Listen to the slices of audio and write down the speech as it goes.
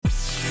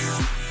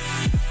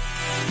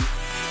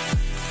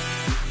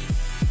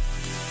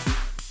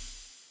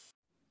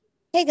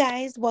Hey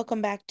guys,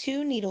 welcome back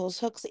to Needles,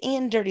 Hooks,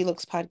 and Dirty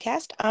Looks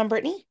podcast. I'm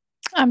Brittany,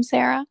 I'm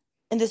Sarah.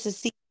 and this is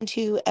season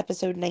 2,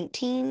 episode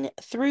 19,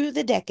 Through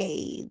the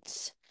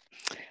Decades.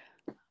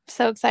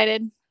 So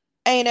excited.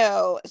 I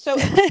know. So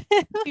if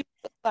you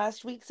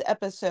last week's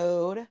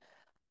episode,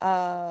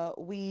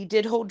 we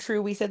did hold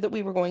true. We said that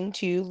we were going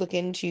to look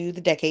into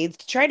the decades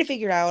to try to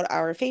figure out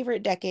our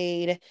favorite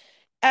decade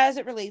as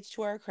it relates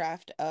to our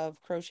craft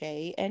of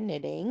crochet and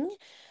knitting.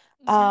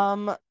 hmm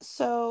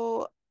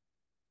So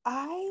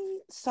I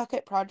suck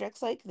at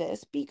projects like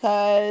this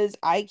because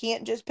I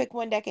can't just pick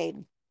one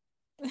decade.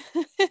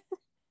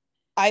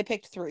 I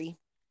picked three.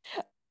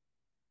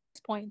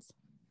 Points.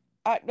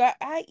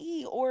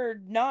 I.e. or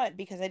not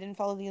because I didn't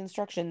follow the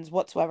instructions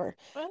whatsoever.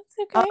 That's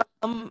okay.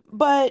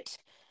 But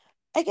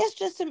I guess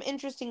just some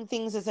interesting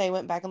things as I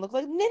went back and looked.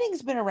 Like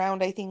knitting's been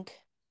around, I think,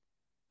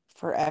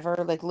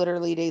 forever. Like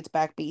literally dates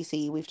back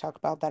BC. We've talked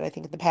about that, I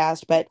think, in the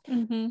past. But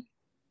hmm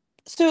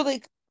so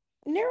like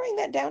narrowing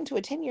that down to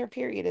a 10-year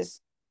period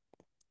is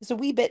a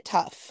wee bit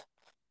tough.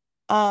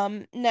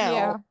 Now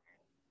Yeah.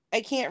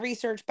 I can't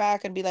research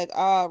back and be like,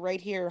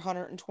 right here,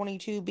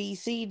 122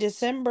 BC,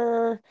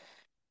 December,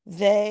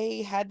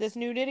 they had this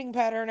new knitting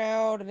pattern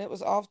out and it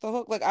was off the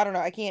hook. Like, I don't know.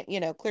 I can't,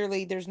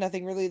 clearly there's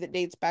nothing really that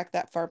dates back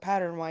that far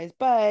pattern wise.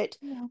 But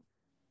Yeah.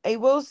 I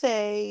will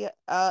say,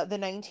 the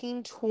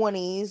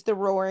 1920s, the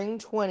roaring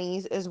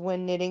 20s is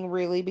when knitting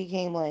really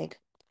became like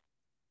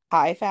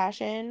high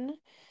fashion.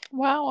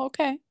 Wow.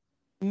 Okay.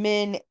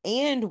 Men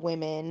and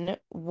women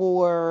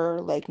wore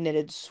like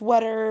knitted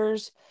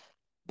sweaters.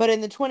 But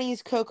in the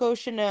 20s, Coco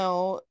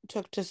Chanel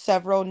took to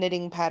several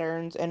knitting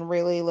patterns and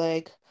really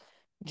like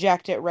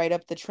jacked it right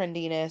up the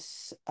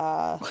trendiness.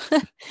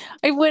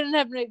 I wouldn't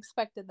have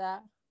expected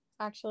that,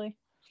 actually.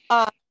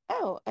 Uh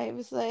oh, I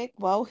was like,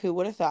 well, who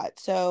would have thought?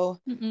 So,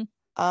 Mm-mm.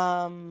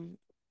 um,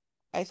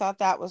 I thought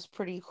that was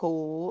pretty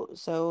cool.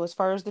 So as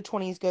far as the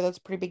 20s go, that's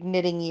a pretty big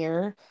knitting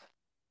year.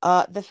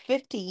 The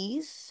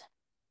 50s,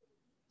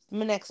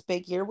 my next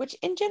big year, which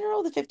in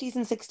general, the 50s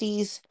and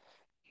 60s,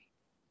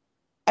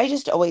 I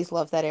just always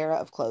love that era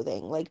of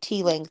clothing, like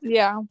T-length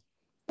Yeah.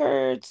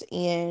 skirts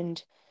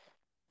and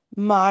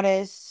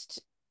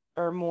modest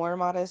or more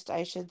modest,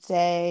 I should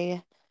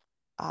say,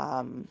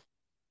 um,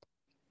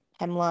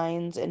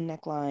 hemlines and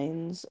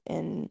necklines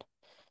and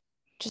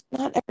just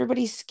not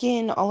everybody's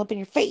skin all up in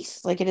your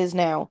face like it is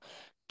now.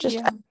 Just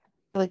Yeah.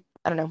 like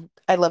I don't know.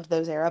 I loved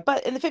those era.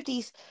 But in the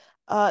 50s,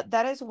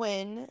 that is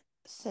when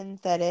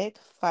synthetic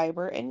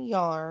fiber and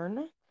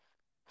yarn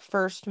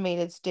first made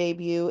its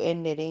debut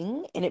in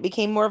knitting, and it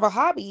became more of a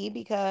hobby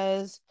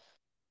because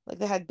like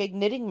they had big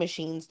knitting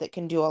machines that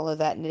can do all of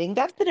that knitting.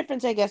 That's the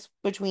difference, I guess,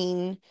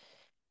 between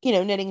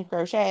knitting and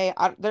crochet.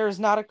 There's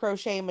not a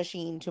crochet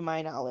machine to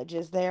my knowledge,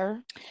 is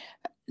there?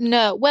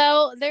 No.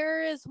 Well,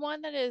 there is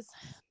one that is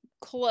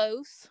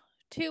close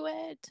to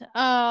it.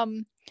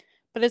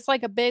 But it's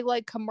like a big,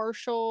 like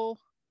commercial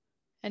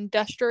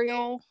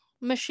industrial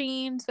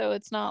machine, so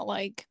it's not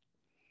like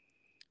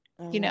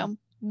you Oh, know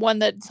one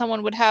that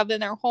someone would have in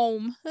their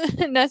home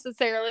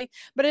necessarily.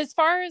 But as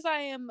far as I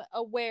am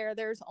aware,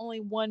 there's only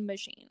one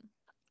machine.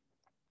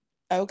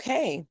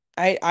 okay.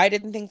 I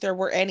didn't think there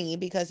were any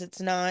because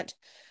it's not.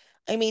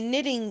 I mean,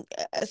 knitting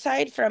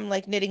aside from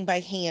like knitting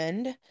by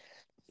hand,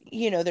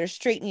 there's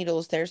straight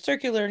needles, there's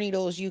circular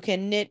needles. You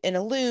can knit in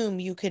a loom.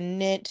 You can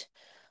knit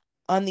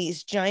on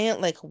these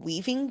giant like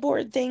weaving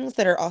board things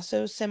that are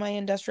also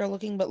semi-industrial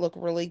looking but look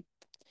really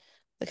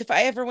like if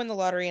I ever win the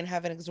lottery and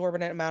have an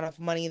exorbitant amount of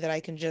money that I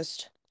can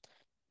just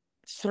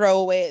throw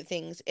away at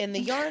things. In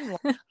the yarn line,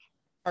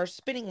 our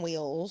spinning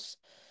wheels.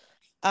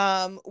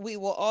 We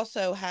will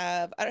also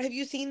have, have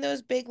you seen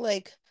those big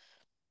like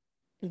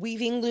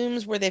weaving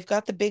looms where they've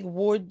got the big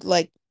wood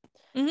like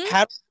hmm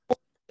paddle?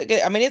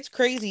 I mean, it's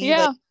crazy, like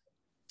Yeah.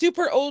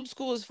 super old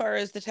school as far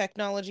as the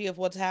technology of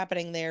what's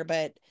happening there,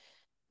 but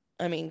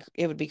I mean,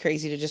 it would be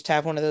crazy to just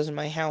have one of those in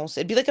my house.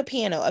 It'd be like a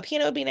piano. A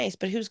piano would be nice,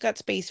 but who's got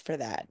space for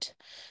that?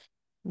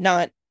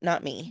 Not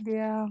me.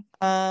 Yeah.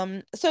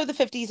 So the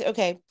 50s,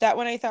 okay, that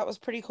one I thought was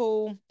pretty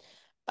cool.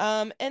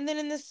 And then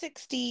in the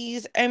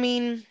 60s, I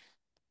mean,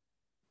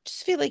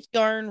 just feel like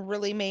yarn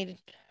really made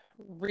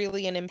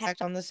really an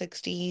impact on the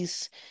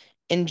 60s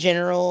in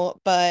general,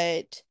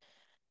 but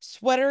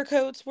sweater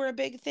coats were a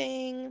big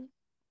thing.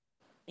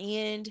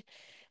 And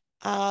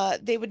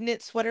they would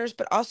knit sweaters,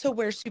 but also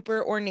wear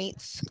super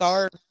ornate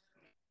scarves.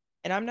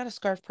 And I'm not a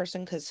scarf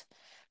person because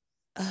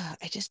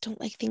I just don't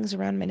like things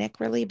around my neck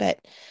really. But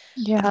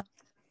Yeah. uh,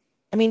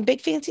 I mean,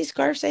 big fancy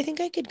scarves, I think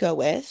I could go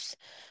with.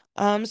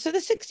 So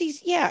the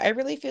 60s, yeah, I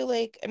really feel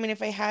like, I mean,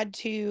 if I had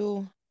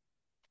to,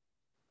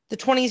 the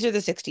 20s or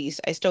the 60s,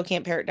 I still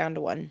can't pare it down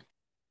to one.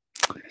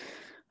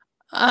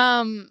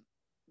 Um,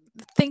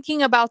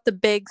 Thinking about the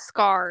big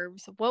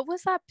scarves, what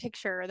was that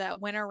picture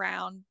that went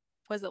around?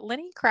 Was it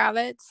Lenny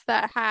Kravitz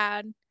that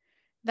had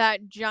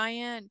that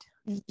giant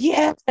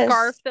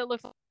scarf Yes, that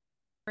looked like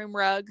a room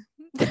rug?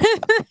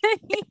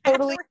 He had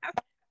totally.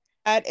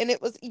 around. And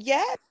it was,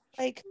 yeah,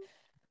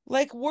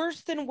 like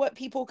worse than what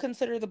people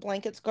consider the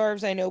blanket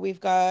scarves. I know we've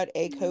got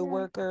a Yeah.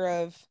 coworker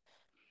of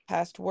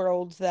past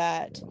worlds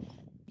that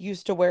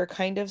used to wear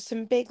kind of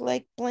some big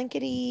like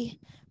blankety,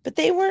 but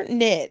they weren't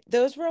knit.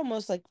 Those were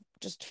almost like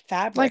just Like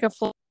fabric. a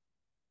fluff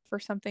or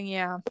something,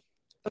 yeah.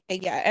 Okay,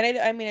 yeah. And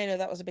I mean I know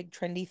that was a big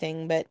trendy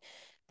thing, but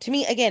to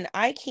me again,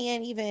 I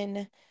can't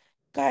even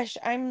gosh,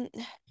 I'm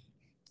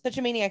such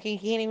a maniac. I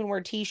can't even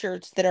wear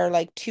t-shirts that are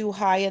like too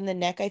high in the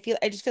neck. I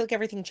just feel like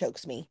everything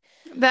chokes me.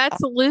 That's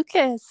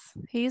Lucas.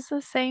 He's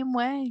the same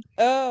way.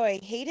 Oh, I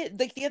hate it.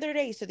 Like the other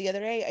day. So the other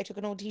day I took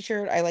an old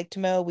t-shirt. I like to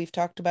mow. We've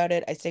talked about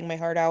it. I sing my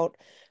heart out,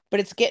 but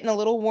it's getting a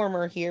little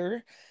warmer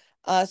here.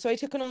 So I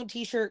took an old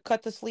t-shirt,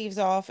 cut the sleeves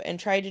off, and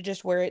tried to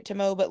just wear it to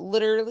mow, but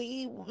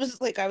literally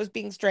was like I was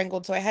being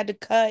strangled. So I had to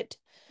cut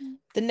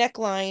the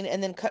neckline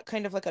and then cut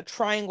kind of like a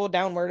triangle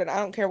downward. And I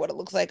don't care what it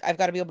looks like. I've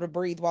got to be able to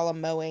breathe while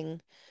I'm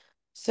mowing.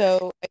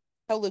 So I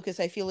tell Lucas,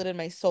 I feel it in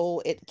my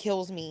soul. It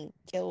kills me,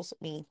 kills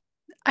me.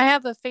 I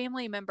have a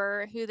family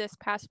member who this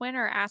past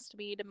winter asked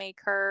me to make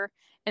her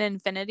an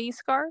infinity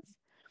scarf.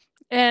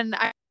 And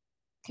I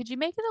could you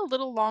make it a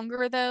little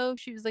longer though?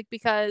 She was like,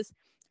 because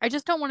I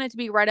just don't want it to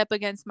be right up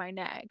against my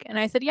neck. And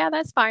I said, yeah,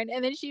 that's fine.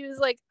 And then she was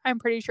like, I'm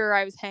pretty sure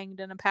I was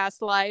hanged in a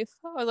past life.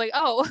 I was like,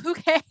 oh,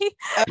 okay.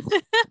 Uh,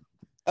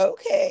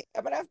 okay,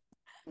 I'm gonna have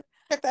to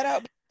check that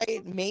out.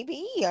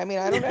 Maybe. I mean,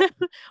 I don't know.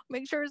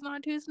 Make sure it's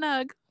not too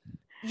snug.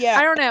 Yeah.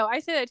 I don't know. I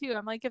say that too.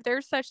 I'm like, if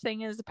there's such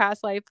thing as a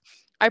past life,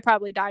 I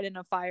probably died in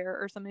a fire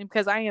or something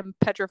because I am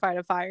petrified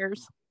of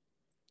fires.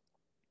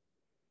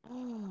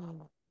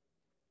 Oh,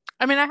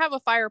 I mean, I have a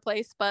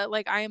fireplace, but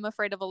like I am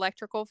afraid of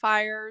electrical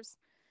fires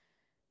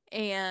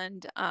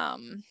and I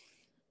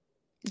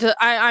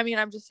mean,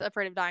 I'm just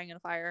afraid of dying in a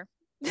fire.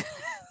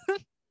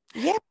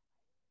 yeah.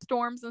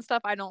 Storms and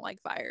stuff, I don't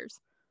like fires.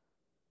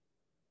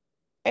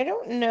 I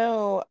don't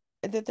know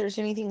that there's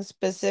anything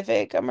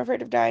specific I'm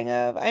afraid of dying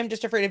of. I'm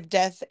just afraid of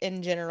death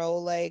in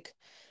general. Like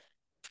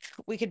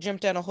we could jump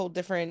down a whole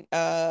different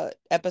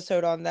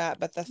episode on that,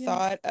 but the Yeah.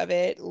 thought of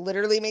it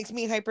literally makes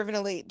me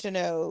hyperventilate to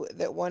know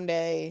that one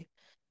day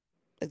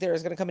there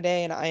is going to come a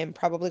day and I am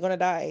probably going to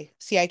die.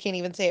 See, I can't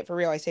even say it for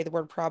real. I say the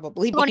word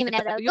probably You won't even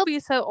because know though. You'll be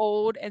so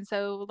old and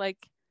so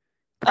like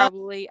uh,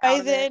 probably by out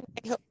of it. then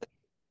I hope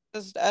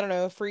just I don't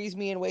know, freeze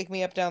me and wake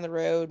me up down the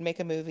road, make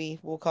a movie.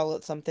 We'll call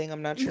it something.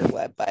 I'm not sure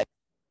what, but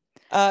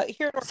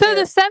here in So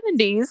the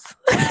Orlando,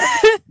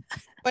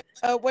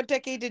 70s. what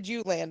decade did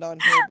you land on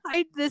here?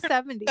 The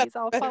 70s.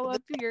 I'll follow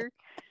up your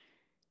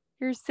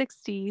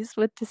 60s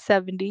with the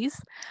 70s.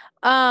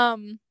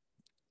 Um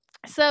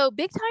so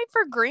big time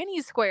for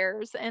granny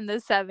squares in the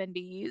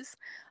 70s.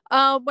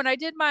 When I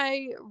did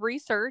my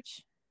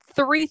research,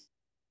 three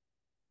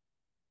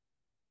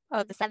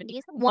of the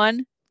 70s.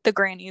 One, the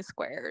granny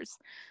squares.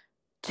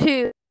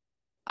 Two,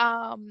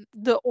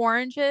 the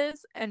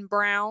oranges and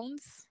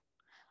browns,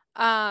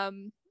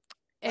 um,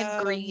 and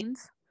Yeah.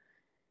 greens.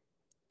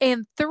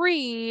 And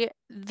three,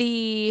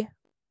 the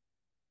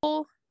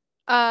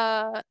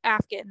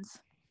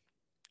Afghans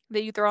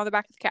that you throw on the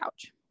back of the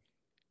couch,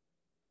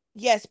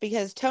 Yes,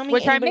 because tell me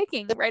which I'm anybody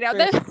making right now.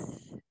 Those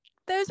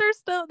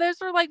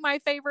are like my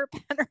favorite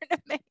pattern to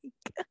make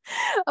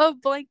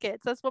of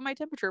blankets. That's what my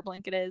temperature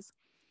blanket is.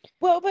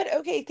 well, but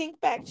okay, think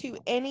back to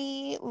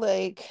any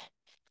like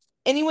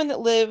anyone that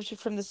lived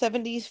from the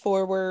 70s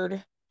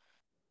forward,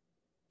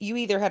 you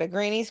either had a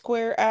granny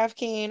square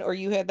Afghan or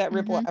you had that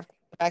ripple Mm-hmm. Afghan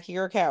on the back of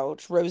your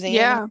couch. Roseanne had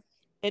Yeah.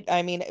 it.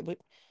 I mean,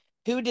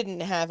 who didn't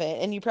have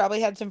it? And you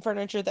probably had some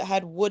furniture that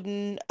had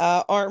wooden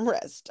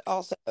armrest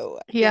also. I feel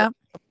like Yeah. at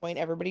some point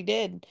everybody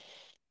did.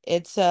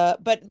 It's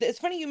but it's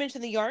funny you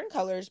mentioned the yarn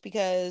colors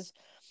because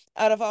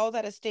out of all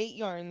that estate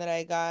yarn that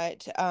I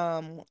got,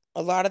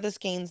 a lot of the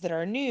skeins that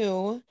are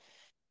new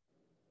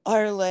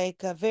are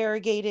like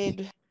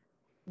variegated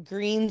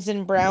greens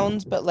and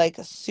browns, but like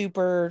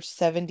super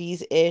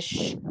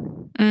 70s-ish.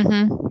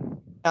 Mm-hmm.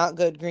 Not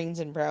good greens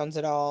and browns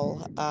at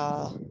all.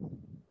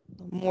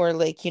 More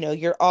like,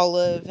 your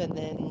olive and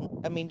then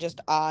I mean just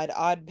odd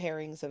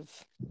pairings of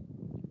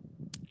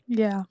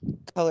Yeah.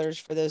 colors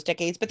for those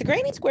decades. But the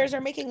granny squares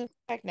are making a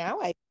comeback now,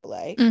 I feel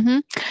like. Mm-hmm.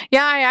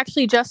 Yeah, I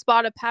actually just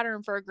bought a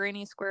pattern for a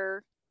granny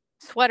square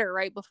sweater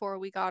right before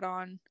we got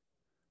on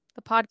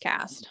the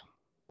podcast.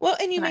 Well,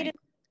 and you And made I a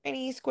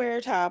granny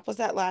square top. Was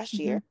that last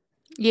mm-hmm. year?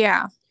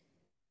 Yeah.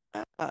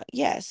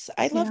 Yes,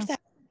 I Yeah. loved that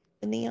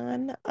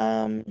neon.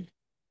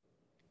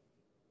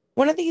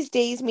 One of these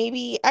days,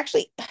 maybe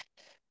actually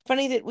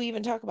funny that we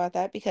even talk about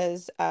that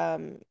because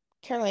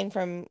Caroline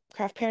from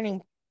Craft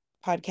Parenting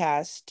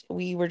podcast,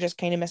 we were just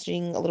kind of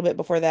messaging a little bit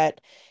before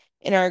that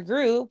in our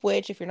group,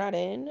 which if you're not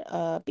in,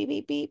 beep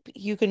beep beep,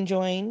 you can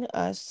join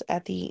us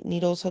at the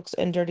Needles, Hooks,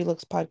 and Dirty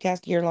Looks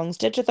podcast year-long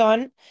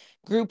stitchathon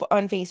group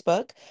on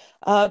Facebook.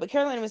 But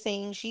Caroline was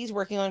saying she's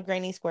working on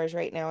granny squares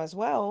right now as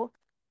well.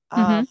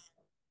 Mm-hmm. Um,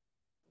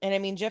 and I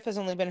mean Jeff has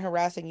only been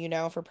harassing you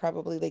now for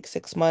probably like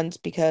 6 months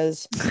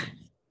because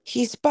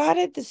he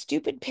spotted the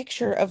stupid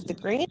picture of the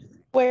Grand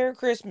Square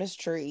Christmas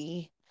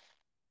tree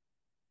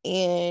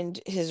and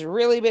has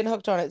really been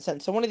hooked on it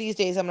since. So one of these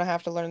days I'm gonna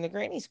have to learn the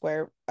Granny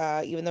Square,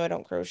 even though I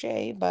don't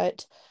crochet,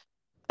 but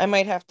I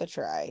might have to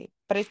try.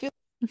 But I feel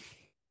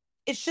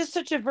it's just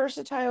such a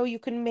versatile, you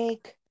can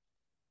make,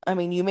 I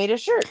mean, you made a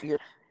shirt, you're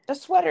a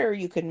sweater,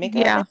 you can make a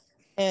Yeah,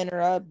 headband or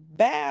a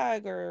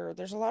bag, or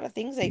there's a lot of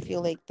things I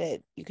feel like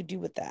that you could do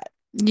with that.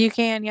 you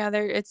can. Yeah,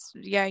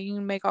 yeah, you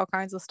can make all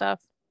kinds of stuff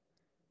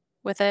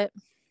with it.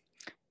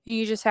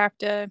 You just have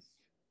to,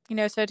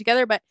 sew it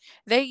together. But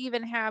they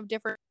even have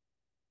different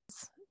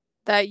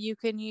that you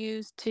can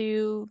use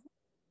to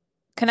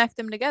connect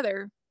them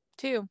together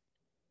too.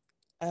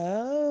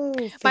 Oh,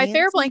 My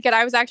fair fancy. blanket,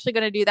 I was actually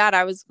going to do that.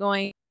 I was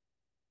going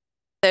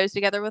those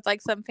together with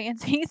like some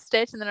fancy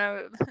stitch, and then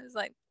I was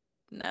like,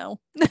 no,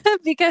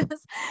 because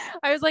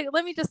I was like,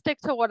 let me just stick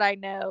to what I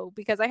know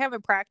because I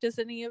haven't practiced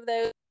any of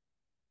those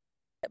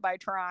by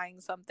trying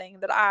something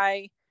that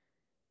I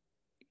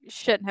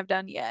shouldn't have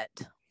done yet.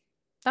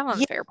 Not on a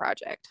Yeah, fair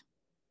project.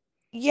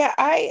 yeah,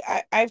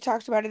 I've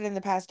talked about it in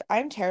the past.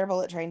 I'm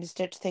terrible at trying to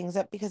stitch things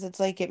up because it's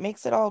like it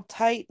makes it all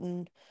tight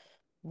and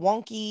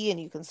wonky and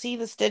you can see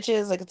the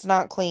stitches, like it's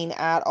not clean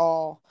at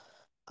all.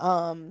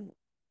 Um,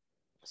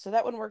 so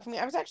that wouldn't work for me.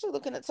 I was actually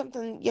looking at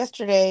something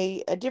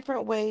yesterday, a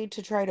different way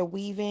to try to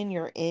weave in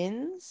your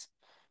ends.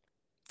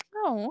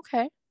 Oh,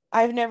 okay.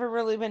 I've never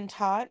really been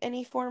taught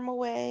any formal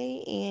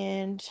way,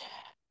 and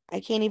I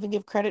can't even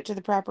give credit to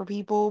the proper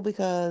people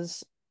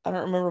because I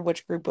don't remember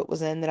which group it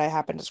was in that I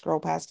happened to scroll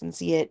past and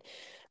see it.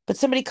 But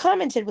somebody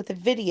commented with a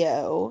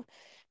video,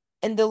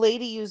 and the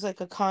lady used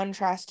like a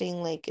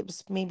contrasting, like it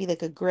was maybe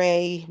like a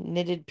gray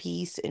knitted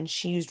piece, and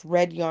she used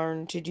red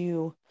yarn to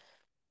do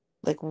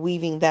like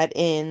weaving that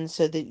in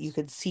so that you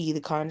could see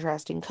the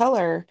contrasting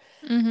color.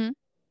 Mm-hmm.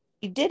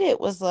 She did it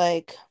was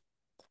like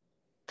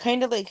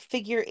kind of like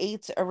figure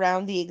eights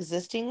around the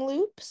existing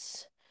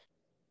loops.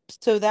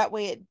 So that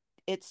way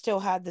it still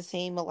had the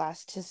same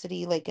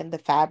elasticity like in the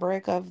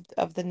fabric of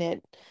the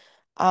knit.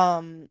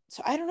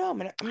 So I don't know. I'm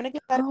gonna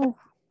give that a Oh,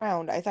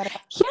 round. I thought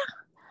about yeah.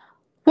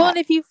 Well, that.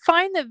 and if you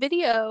find the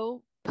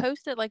video,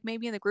 post it like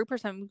maybe in the group or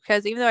something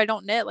because even though I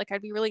don't knit, like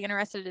I'd be really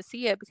interested to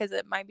see it because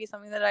it might be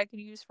something that I could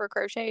use for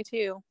crochet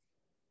too.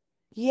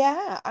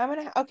 Yeah,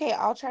 okay,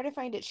 I'll try to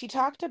find it. She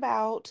talked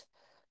about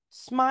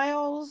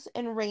smiles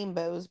and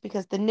rainbows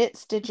because the knit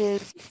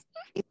stitches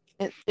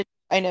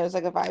I know it's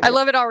like a I 5 year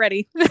love it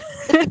already.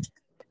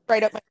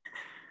 right up my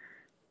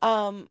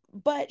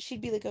but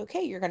she'd be like,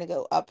 okay, you're gonna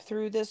go up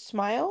through this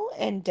smile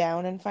and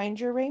down and find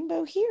your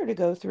rainbow here to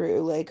go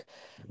through, like,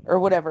 or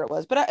whatever it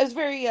was. But it was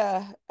very,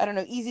 I don't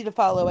know, easy to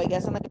follow, I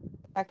guess. And like the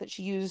fact that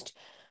she used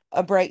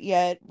a bright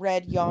yet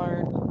red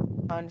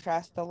yarn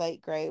contrast the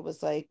light gray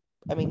was like,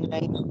 I mean,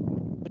 nice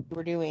what you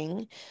were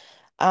doing.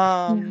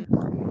 Yeah. Um,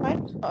 I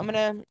don't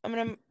know. I'm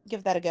gonna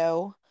give that a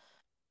go.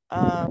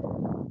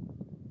 Um,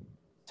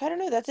 so I don't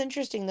know. That's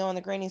interesting though on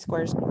the granny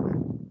squares.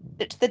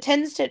 The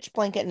 10 stitch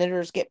blanket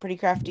knitters get pretty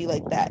crafty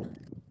like that.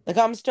 Like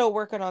I'm still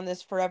working on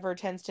this forever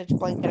 10 stitch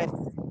blanket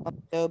I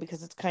though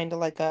because it's kind of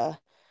like a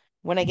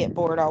when I get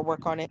bored I'll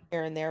work on it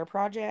here and there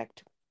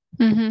project.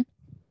 Mm-hmm.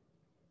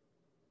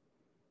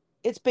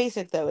 It's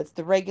basic though. It's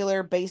the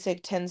regular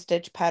basic 10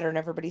 stitch pattern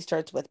everybody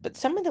starts with. But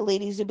some of the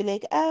ladies would be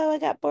like, "Oh, I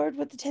got bored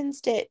with the 10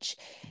 stitch.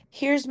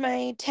 Here's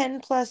my 10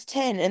 plus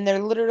 10." And they're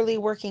literally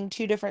working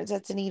two different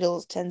sets of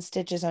needles, 10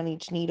 stitches on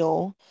each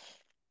needle.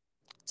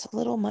 It's a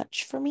little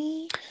much for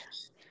me.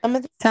 Some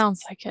of the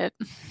Sounds like it.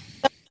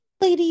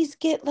 ladies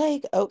get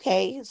like,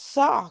 okay,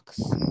 socks.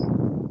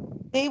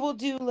 They will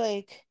do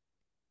like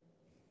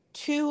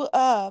two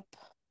up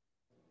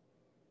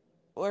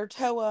or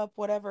toe up,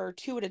 whatever,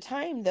 two at a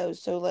time though.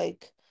 So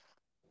like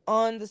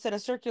on the set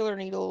of circular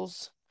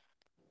needles,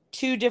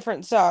 two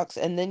different socks,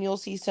 and then you'll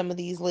see some of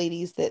these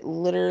ladies that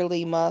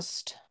literally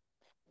must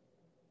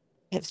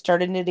have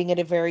started knitting at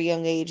a very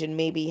young age and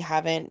maybe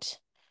haven't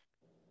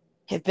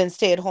have been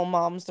stay-at-home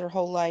moms their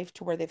whole life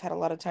to where they've had a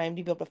lot of time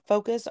to be able to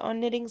focus on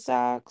knitting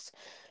socks.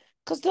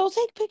 Because they'll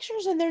take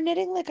pictures and they're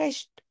knitting like I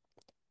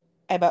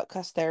about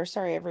cussed there.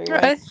 Sorry,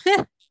 everyone.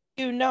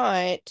 Do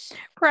not.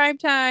 Prime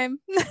time.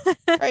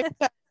 Right.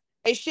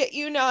 I shit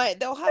you not.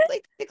 They'll have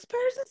like six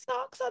pairs of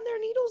socks on their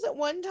needles at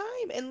one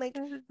time. And like,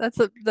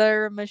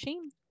 Their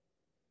machine.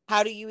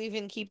 how do you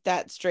even keep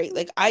that straight?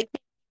 Like, I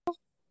can't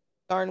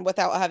yarn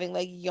without having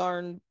like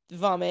yarn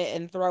vomit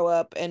and throw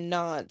up and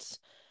knots.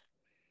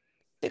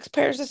 Six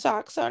pairs of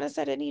socks on a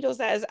set of needles.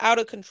 That is out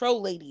of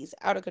control, ladies.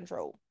 Out of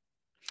control.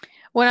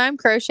 When I'm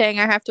crocheting,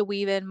 I have to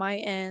weave in my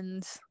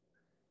ends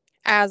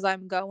as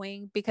I'm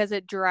going because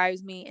it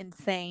drives me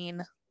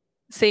insane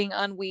seeing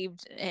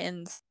unweaved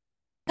ends.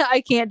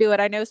 I can't do it.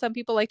 I know some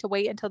people like to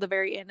wait until the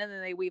very end and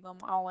then they weave them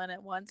all in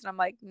at once. And I'm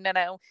like, no,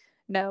 no,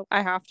 no,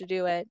 I have to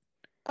do it.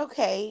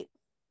 Okay.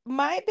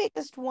 My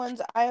biggest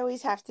ones I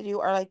always have to do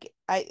are like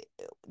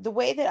the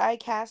way that I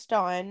cast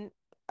on,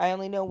 I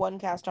only know one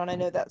cast on. I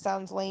know that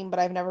sounds lame, but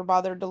I've never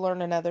bothered to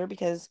learn another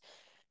because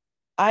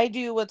I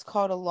do what's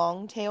called a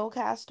long tail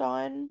cast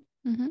on.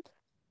 Mm-hmm.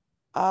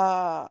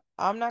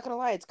 I'm not gonna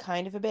lie, it's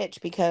kind of a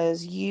bitch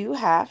because you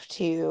have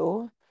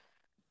to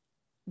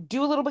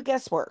do a little bit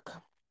guesswork.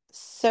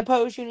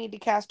 Suppose you need to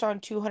cast on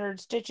 200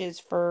 stitches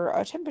for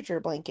a temperature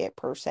blanket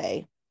per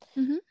se.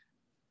 Mm-hmm.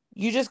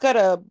 You just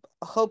gotta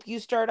hope you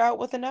start out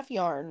with enough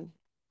yarn.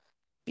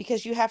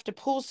 because you have to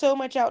pull so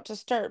much out to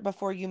start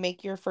before you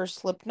make your first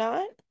slip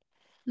knot.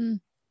 Mm.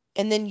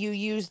 And then you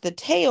use the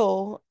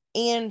tail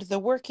and the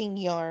working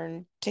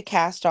yarn to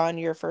cast on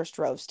your first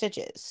row of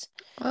stitches.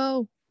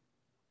 Oh.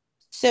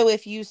 So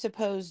if you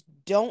suppose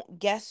don't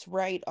guess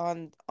right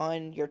on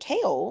your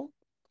tail,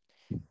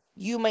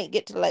 you might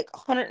get to like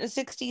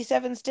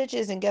 167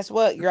 stitches and guess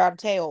what? You're out of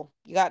tail.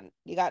 You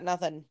got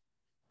nothing.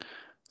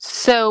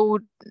 So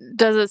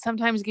does it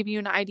sometimes give you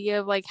an idea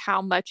of like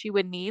how much you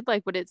would need?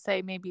 Like would it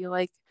say maybe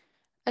like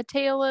a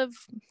tail of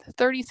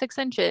 36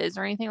 inches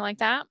or anything like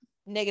that?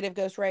 Negative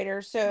ghostwriter.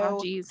 Oh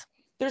So geez.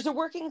 there's a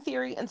working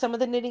theory in some of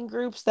the knitting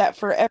groups that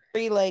for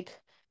every like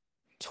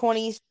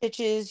 20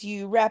 stitches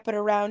you wrap it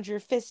around your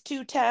fist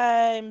 2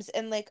 times,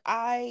 and like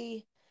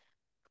I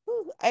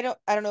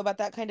don't know about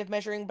that kind of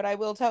measuring, but I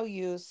will tell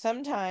you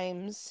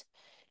sometimes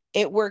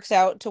it works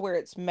out to where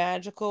it's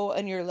magical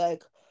and you're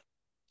like,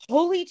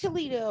 holy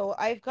Toledo,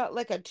 I've got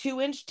like a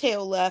 2-inch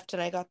tail left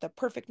and I got the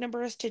perfect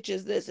number of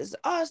stitches. This is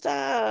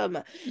awesome.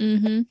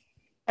 Mhm.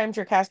 Times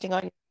you're casting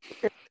on,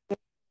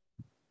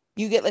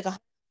 you get like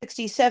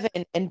 167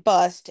 and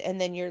bust, and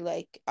then you're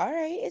like, all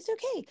right, it's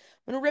okay.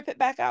 I'm gonna rip it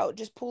back out,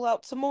 just pull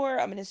out some more.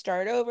 I'm gonna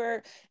start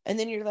over. And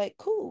then you're like,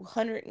 cool,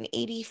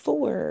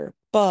 184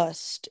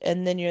 bust.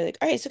 And then you're like,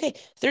 all right, it's okay.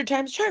 Third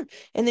time's charm.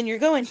 And then you're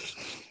going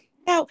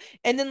out.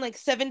 And then like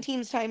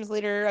 17 times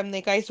later, I'm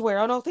like, I swear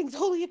on all things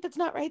holy, if it's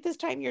not right this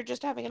time, you're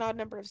just having an odd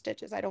number of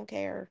stitches. I don't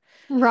care.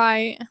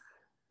 Right.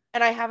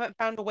 And I haven't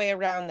found a way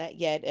around that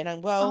yet. And I'm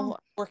Oh. well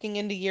working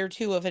into year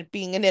 2 of it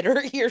being a knitter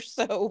here,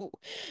 so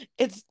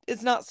it's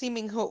not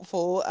seeming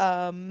hopeful.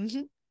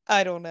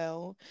 I don't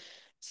know.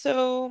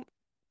 So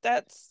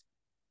that's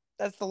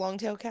that's the long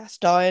tail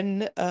cast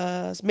done.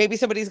 Maybe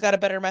somebody's got a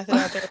better method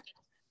out there.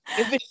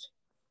 If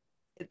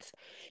it's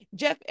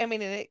Jeff, I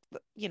mean, it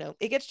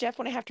gets Jeff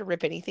when I have to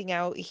rip anything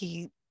out.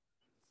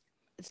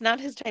 It's not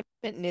his time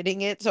spent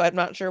knitting it, so I'm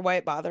not sure why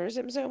it bothers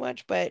him so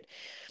much, but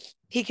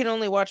he can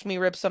only watch me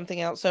rip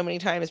something out so many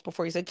times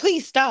before he's like,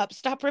 please stop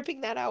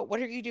ripping that out.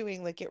 What are you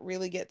doing? Like, it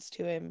really gets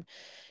to him.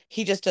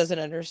 He just doesn't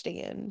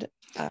understand.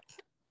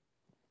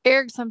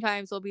 Eric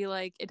sometimes will be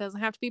like, it doesn't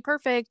have to be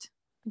perfect.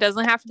 It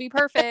doesn't have to be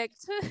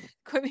perfect.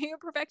 Quit being a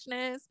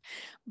perfectionist.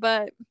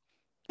 But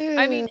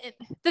I mean,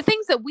 Uh, the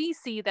things that we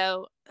see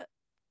though,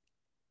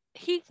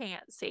 he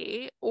can't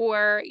see,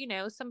 or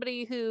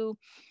somebody who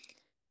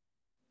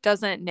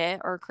doesn't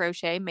knit or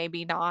crochet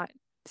maybe not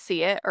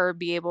see it or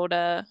be able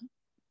to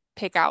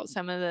pick out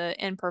some of the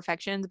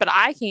imperfections, but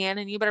I can,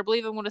 and you better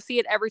believe I'm going to see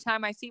it every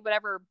time I see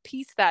whatever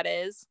piece that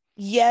is.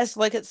 yes,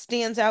 like it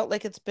stands out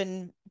like it's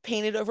been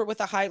painted over with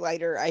a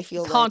highlighter, I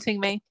feel It's like. haunting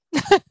me.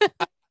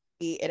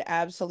 It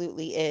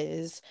absolutely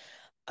is.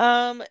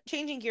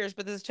 Changing gears,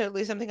 but this is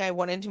totally something I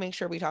wanted to make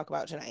sure we talk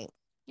about tonight.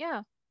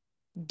 Yeah.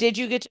 Did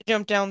you get to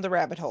jump down the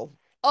rabbit hole?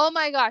 Oh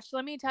my gosh,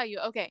 let me tell you.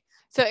 Okay.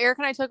 So Eric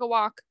and I took a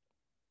walk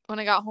when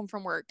I got home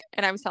from work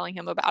and I was telling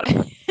him about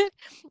it.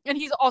 And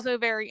he's also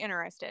very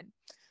interested.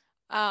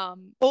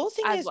 Whole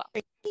thing As is well.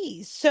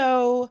 crazy.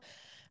 So,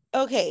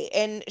 okay,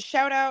 and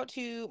shout out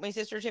to my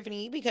sister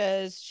Tiffany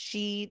because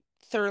she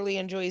thoroughly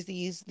enjoys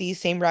these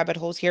same rabbit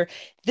holes here.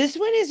 This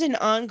one is an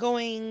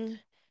ongoing,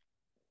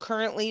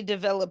 currently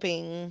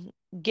developing,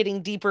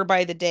 getting deeper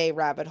by the day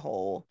rabbit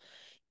hole.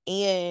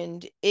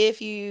 And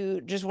if you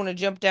just want to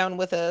jump down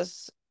with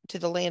us to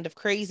the land of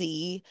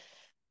crazy,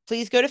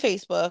 please go to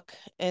Facebook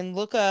and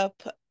look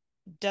up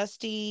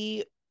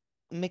Dusty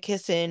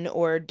McKisson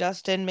or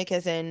Dustin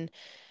McKisson.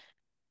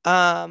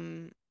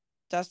 Um,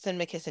 Dustin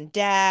McKisson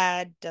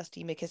dad,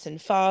 Dusty McKisson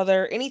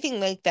father, anything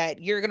like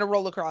that. You're gonna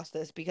roll across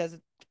this because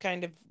it's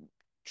kind of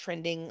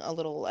trending a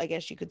little, I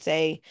guess you could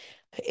say.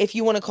 If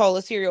you want to call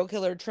a serial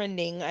killer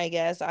trending, I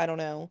guess. I don't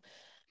know.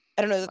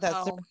 I don't know that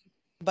that's the, Well,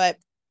 but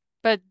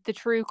but the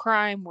true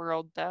crime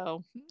world,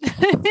 though,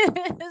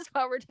 is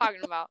what we're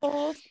talking about.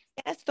 whole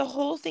yes, the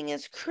whole thing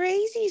is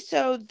crazy.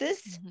 So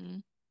this Mm-hmm.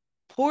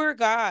 poor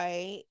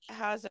guy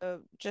has a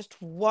just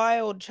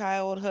wild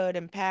childhood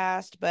and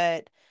past,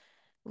 but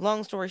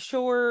long story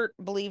short,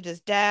 believed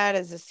his dad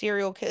is a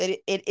serial killer.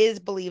 It is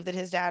believed that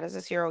his dad is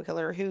a serial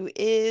killer who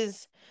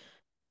is,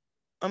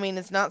 I mean,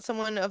 it's not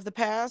someone of the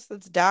past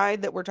that's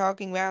died that we're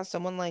talking about,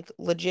 someone like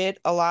legit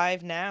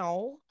alive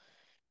now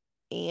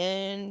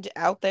and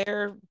out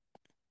there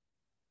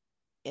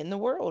in the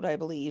world, I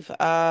believe.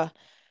 But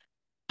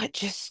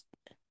just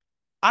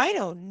I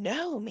don't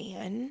know,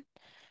 man.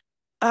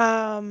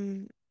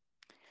 Um,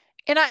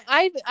 And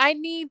I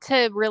need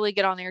to really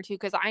get on there too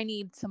because I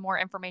need some more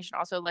information.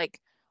 Also, like,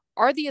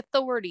 are the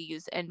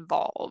authorities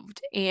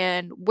involved?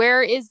 And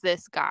where is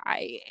this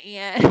guy?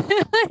 And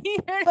you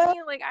know what I well,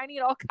 mean? Like, I need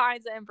all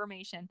kinds of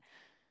information.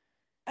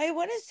 I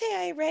want to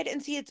say I read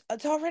and see it's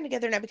all run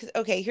together now because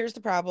okay, here's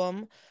the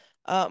problem.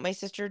 My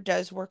sister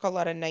does work a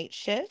lot of night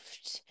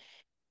shift.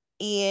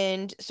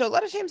 And so a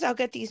lot of times I'll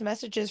get these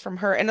messages from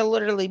her and it'll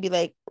literally be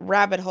like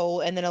rabbit hole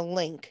and then a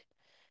link.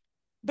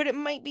 But it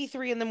might be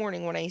 3 in the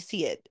morning when I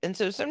see it. And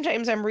so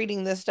sometimes I'm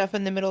reading this stuff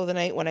in the middle of the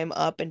night when I'm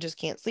up and just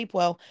can't sleep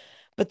well.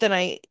 But then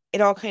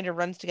it all kind of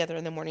runs together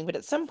in the morning. But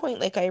at some point,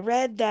 like I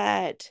read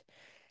that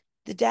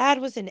The dad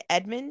was in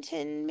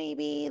Edmonton,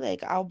 maybe,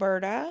 like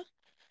Alberta,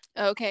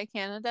 Okay,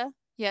 Canada.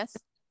 Yes.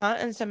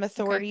 and some Okay.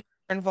 authorities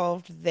were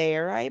involved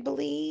there, I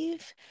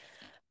believe.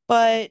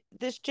 But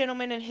this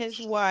gentleman and his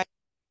wife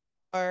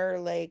are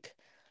like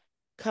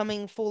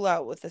coming full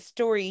out with a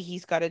story.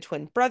 He's got a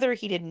twin brother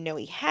he didn't know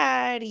he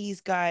had.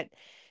 He's got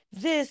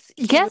this.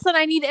 He was Yes, and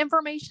I need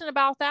information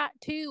about that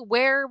too.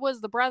 Where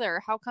was the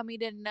brother? How come he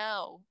didn't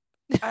know?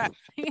 uh,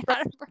 He from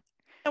had a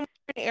somewhere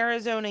in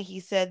Arizona. He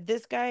said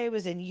this guy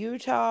was in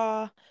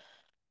Utah.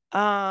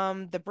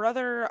 The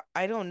brother,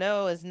 I don't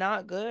know, is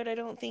not good, I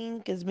don't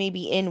think, is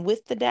maybe in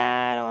with the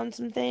dad on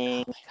some Oh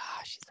things. my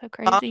gosh, she's so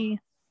Um, crazy.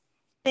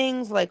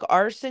 things like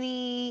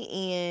arsony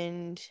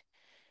and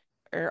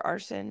or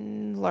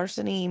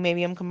larceny,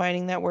 maybe I'm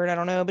combining that word, I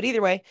don't know. But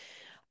either way,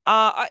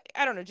 I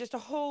don't know, just a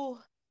whole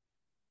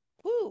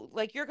whoo,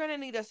 like you're gonna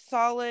need a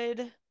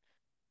solid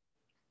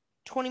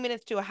 20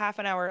 minutes to a half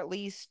an hour at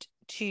least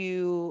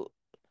to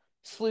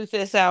sleuth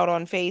this out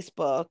on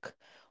Facebook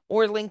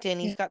or LinkedIn.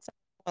 He's Yeah. got something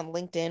on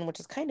LinkedIn, which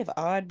is kind of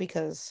odd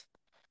because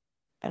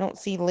I don't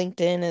see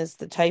LinkedIn as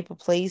the type of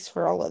place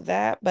for all of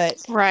that, but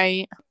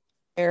Right.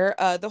 there,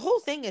 the whole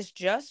thing is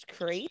just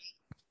crazy,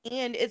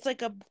 and it's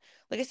like I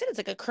said, it's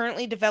like a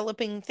currently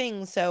developing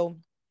thing. So,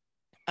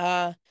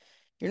 uh,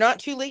 you're not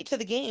too late to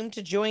the game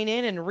to join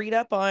in and read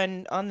up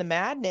on the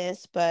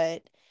madness.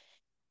 But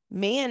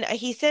man,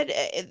 he said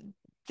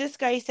this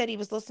guy said he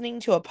was listening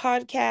to a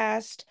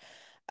podcast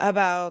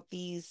about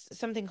these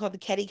something called the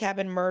Ketty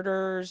Cabin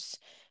murders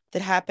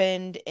that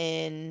happened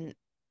in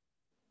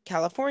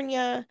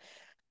California,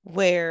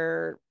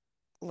 where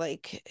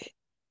like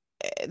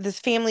this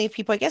family of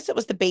people, I guess it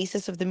was the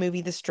basis of the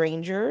movie The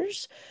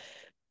Strangers.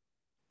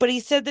 But he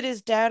said that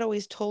his dad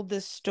always told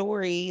this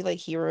story, like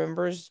he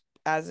remembers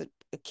as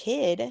a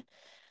kid,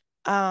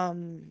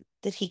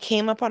 that he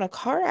came up on a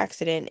car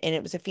accident and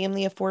it was a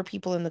family of four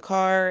people in the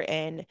car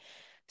and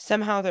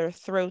somehow their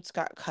throats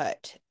got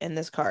cut in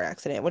this car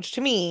accident, which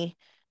to me,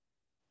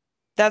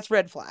 that's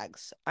red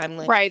flags. I'm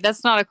like, Right.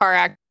 That's not a car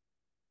accident.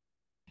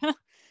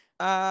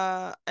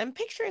 I'm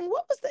picturing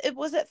what was it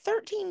was it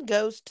 13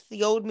 Ghosts,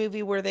 the old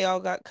movie where they all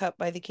got cut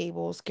by the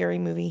cable, scary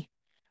movie.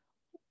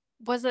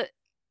 Was it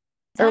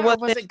Or that or was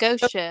was it it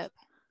Ghost Ship?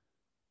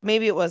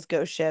 maybe it was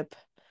Ghost Ship.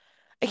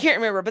 I can't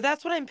remember, but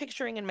that's what I'm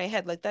picturing in my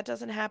head. Like that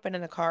doesn't happen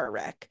in a car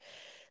wreck.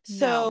 So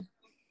No.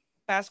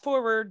 fast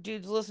forward,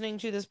 dude's listening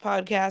to this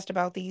podcast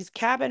about these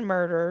cabin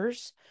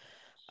murders,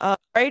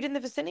 right in the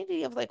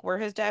vicinity of like where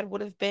his dad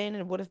would have been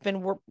and would have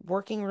been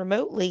working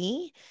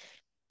remotely,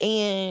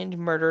 and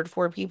murdered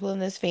four people in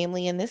this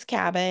family in this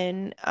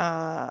cabin,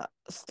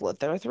 slit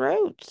their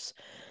throats.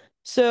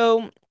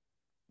 So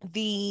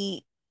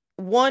the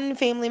one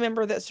family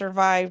member that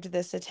survived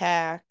this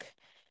attack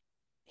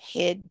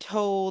had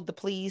told the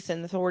police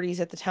and authorities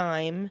at the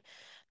time,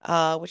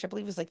 which I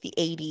believe was like the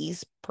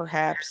 80s,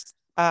 perhaps.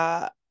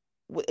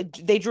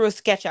 They drew a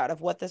sketch out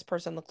of what this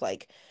person looked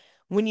like.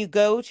 When you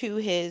go to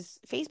his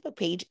Facebook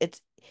page,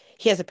 it's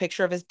he has a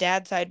picture of his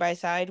dad side by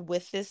side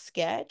with this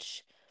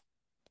sketch.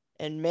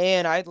 And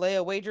man, I'd lay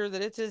a wager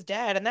that it's his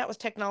dad. And that was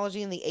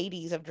technology in the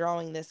 80s of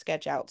drawing this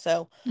sketch out.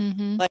 So,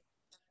 Mm-hmm. like,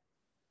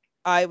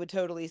 I would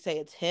totally say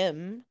it's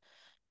him,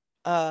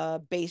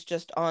 based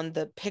just on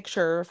the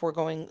picture. If we're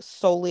going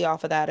solely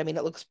off of that, I mean,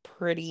 it looks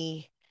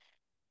pretty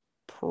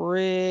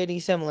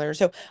similar.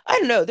 So I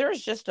don't know.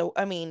 There's just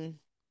I mean,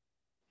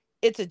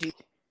 it's a dude.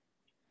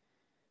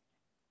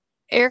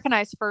 Eric and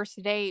I's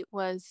first date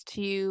was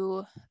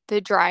to the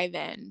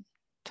drive-in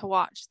to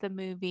watch the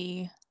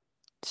movie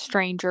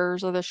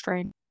Strangers or the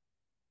Strange.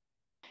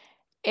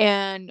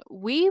 And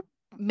we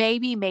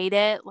maybe made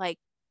it like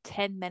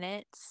 10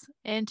 minutes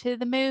into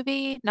the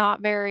movie,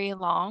 not very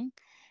long.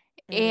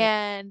 Mhm.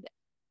 And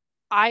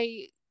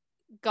I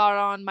got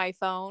on my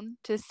phone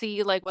to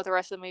see like what the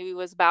rest of the movie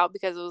was about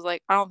because it was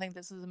like, I don't think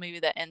this is a movie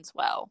that ends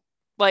well.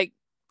 Like,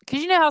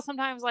 because you know how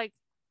sometimes like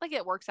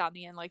it works out in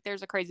the end. Like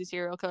there's a crazy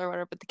serial killer or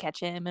whatever, but they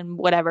catch him and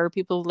whatever,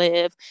 people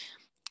live.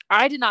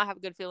 I did not have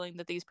a good feeling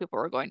that these people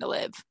were going to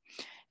live.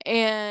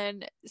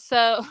 And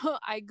so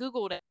I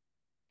Googled it.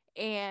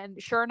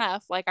 And sure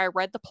enough, like I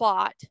read the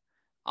plot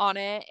on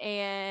it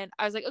and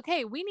I was like,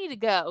 okay, we need to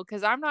go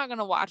because I'm not going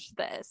to watch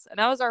this. And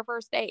that was our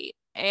first date.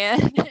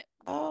 And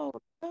Oh,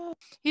 no.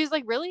 he was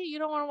like, really? You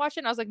don't want to watch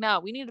it? And I was like, no,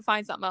 we need to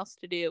find something else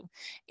to do.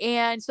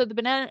 And so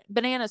the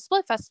Banana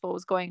Split Festival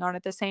was going on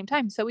at the same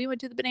time. So we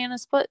went to the Banana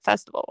Split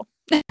Festival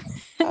Oh,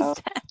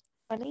 instead.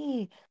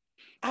 funny.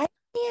 I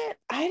can't,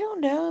 I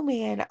don't know,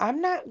 man.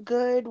 I'm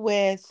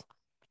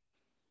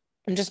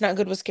just not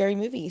good with scary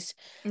movies.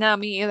 No,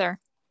 me either.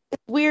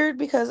 It's weird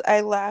because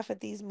I laugh at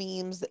these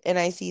memes and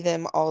I see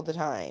them all the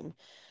time.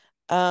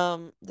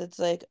 That's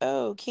like,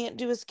 oh, can't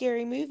do a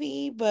scary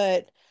movie,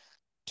 but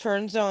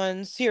turns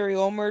on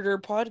serial murder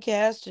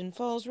podcast and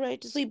falls right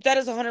to sleep. That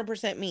is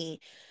 100% me.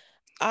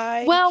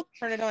 I can Well,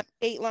 turn it on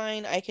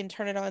Dateline. I can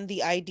turn it on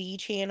the ID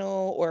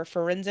channel or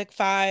Forensic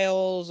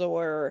Files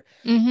or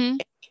mm-hmm.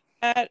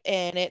 that,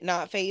 and it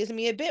not phase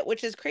me a bit,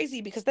 which is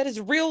crazy because that is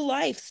real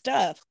life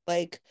stuff,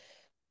 like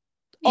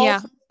all Yeah.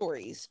 true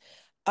stories.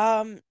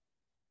 Um,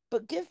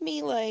 but give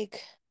me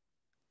like,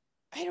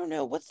 I don't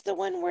know, what's the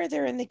one where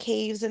they're in the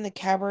caves and the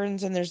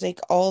caverns and there's like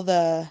all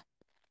the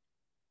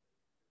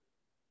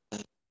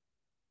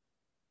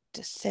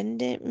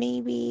descendant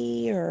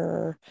maybe,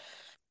 or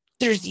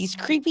there's these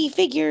creepy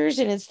figures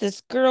and it's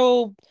this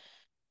girl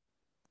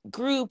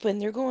group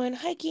and they're going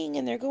hiking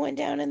and they're going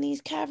down in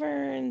these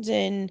caverns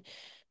and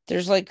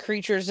there's like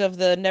creatures of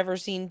the never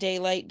seen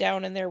daylight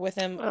down in there with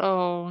him.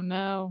 Oh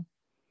no.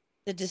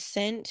 The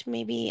Descent,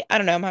 maybe. I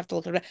don't know. I'm gonna have to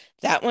look it up.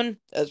 That one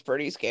is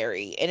pretty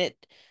scary, and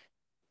it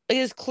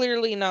is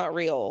clearly not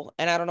real.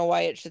 And I don't know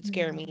why it should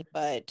scare No. me,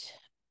 but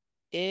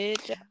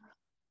it.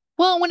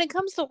 Well, when it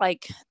comes to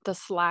like the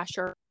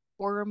slasher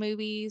horror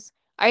movies,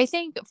 I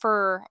think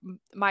for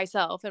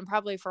myself and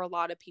probably for a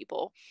lot of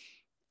people,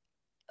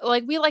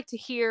 like we like to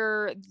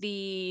hear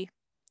the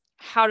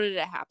how did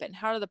it happen?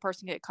 How did the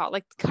person get caught?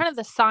 Like kind of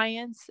the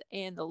science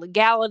and the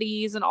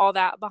legalities and all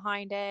that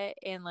behind it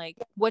and like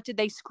what did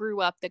they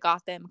screw up that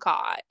got them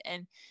caught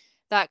and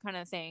that kind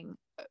of thing.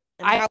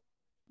 And I how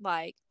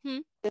like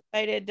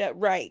decided to,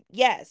 right.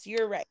 Yes,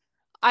 you're right.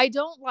 I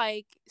don't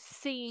like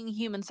seeing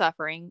human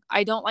suffering.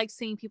 I don't like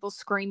seeing people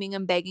screaming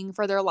and begging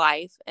for their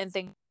life and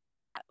things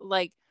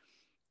like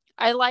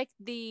I like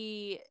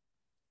the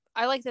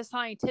I like the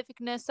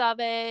scientificness of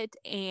it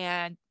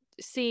and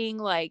seeing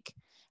like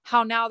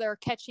how now they're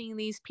catching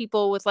these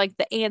people with like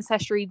the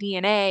ancestry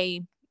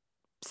DNA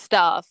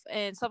stuff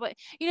and stuff like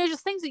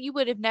just things that you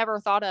would have never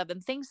thought of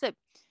and things that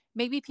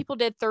maybe people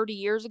did 30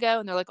 years ago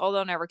and they're like, oh,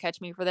 they'll never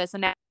catch me for this.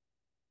 And now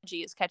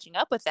technology is catching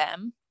up with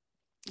them,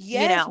 you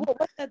Yes, know. what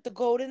was that? The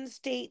Golden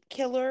State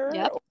Killer?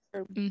 Yep.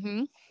 Or,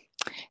 Mm-hmm.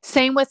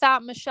 Same with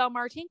that Michelle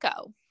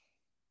Martinko.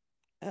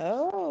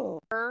 oh,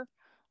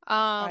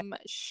 I,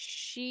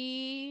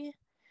 She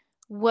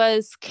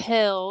was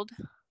killed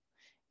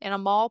in a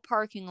mall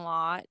parking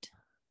lot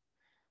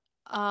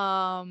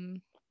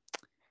um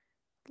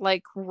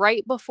like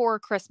right before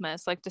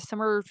Christmas, like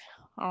December,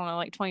 I don't know,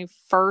 like 21st,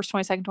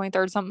 22nd,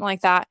 23rd, something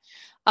like that.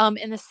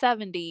 In the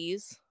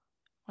 70s.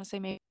 I want to say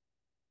maybe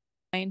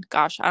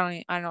gosh,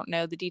 I don't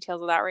know the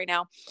details of that right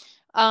now.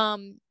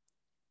 Um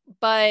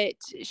but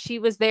she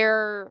was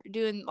there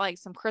doing like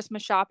some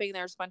Christmas shopping.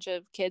 There's a bunch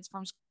of kids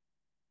from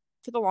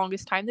for the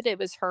longest time that it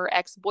was her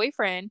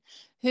ex-boyfriend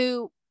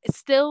who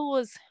still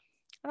was,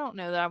 I don't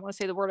know that I want to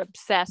say the word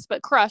obsessed,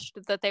 but crushed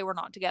that they were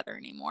not together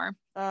anymore.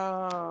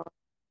 oh,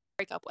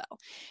 Break up well.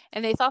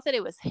 And they thought that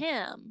it was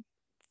him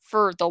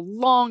for the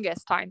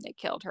longest time they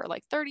killed her.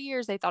 Like 30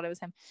 years they thought it was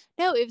him.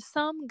 No, it was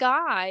some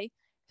guy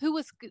who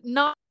was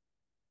not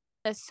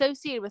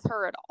associated with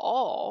her at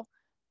all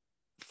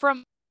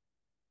from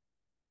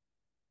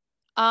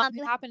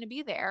who happened to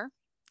be there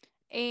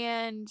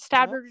and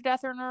stabbed oh, her to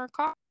death in her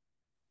car.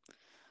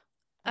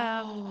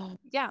 oh,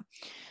 Yeah.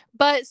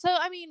 But so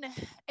I mean,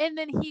 and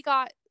then he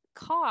got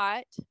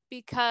caught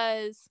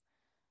because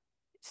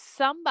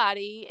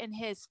somebody in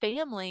his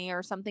family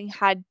or something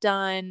had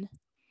done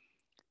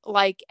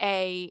like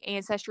a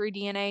ancestry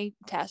DNA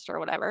test or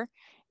whatever,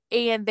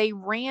 and they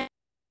ran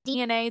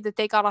DNA that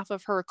they got off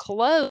of her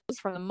clothes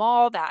from the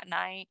mall that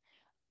night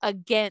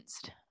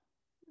against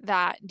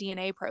that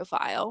DNA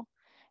profile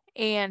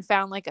and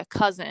found like a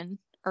cousin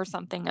or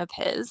something of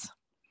his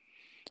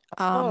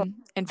oh,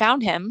 and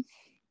found him.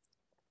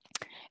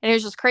 And it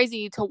was just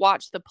crazy to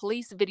watch the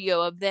police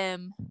video of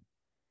them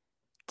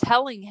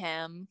telling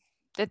him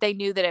that they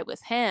knew that it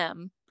was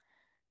him.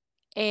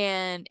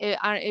 And it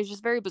was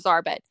just very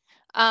bizarre, but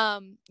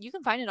you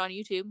can find it on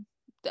YouTube.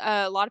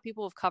 A lot of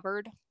people have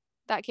covered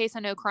that case. I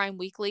know Crime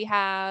Weekly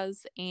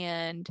has,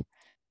 and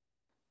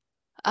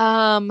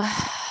um,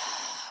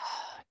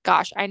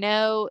 gosh, I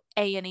know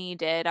A&E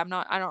did. I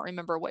don't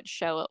remember what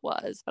show it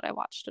was, but I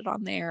watched it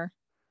on there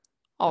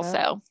oh,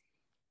 also.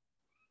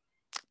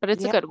 But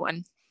it's a yeah. good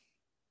one.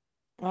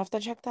 I'll have to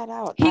check that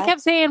out. He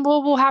kept saying,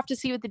 "Well, we'll have to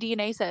see what the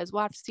DNA says.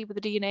 We'll have to see what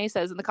the DNA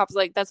says." And the cop's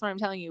like, "That's what I'm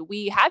telling you.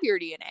 We have your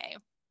DNA,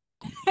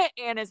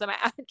 and is a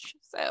match."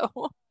 So,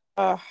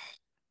 uh,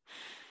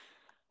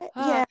 uh,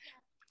 yeah.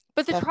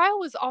 but the Stuff. trial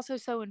was also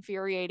so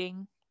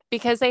infuriating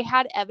because they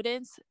had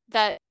evidence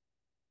that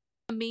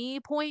me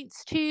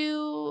points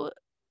to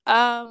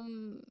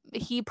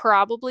he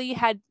probably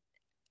had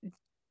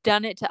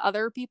done it to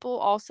other people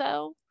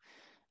also.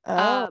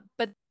 Oh,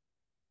 But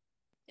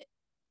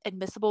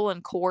admissible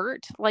in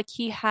court. Like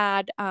he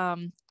had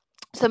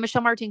so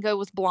Michelle Martinko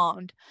was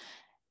blonde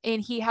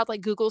and he had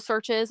like Google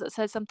searches that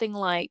said something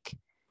like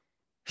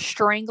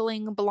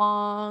strangling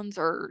blondes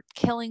or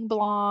killing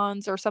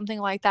blondes or something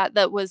like that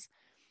that was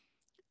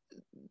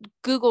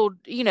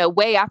Googled,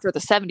 way after the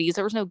 70s.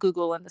 There was no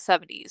Google in the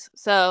 70s.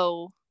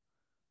 So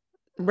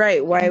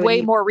right. Why would way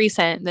he? more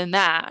recent than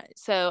that.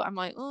 So I'm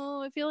like,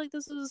 oh, I feel like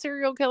this is a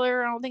serial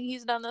killer. I don't think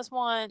he's done this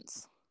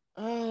once.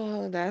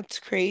 Oh, that's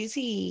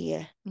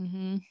crazy.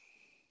 Mm-hmm.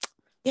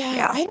 Yeah,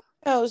 Yeah. I don't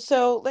know.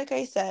 So, like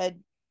I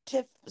said,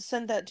 Tiff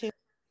sent that to me.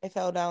 I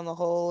fell down the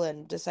hole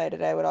and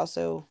decided I would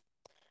also.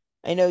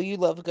 I know you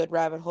love a good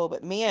rabbit hole,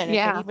 but man, if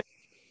Yeah. anybody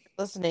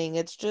listening,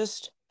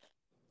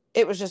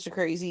 it was just a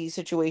crazy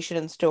situation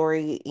and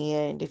story.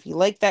 And if you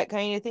like that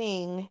kind of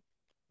thing,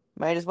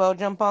 Might as well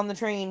jump on the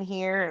train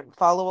here and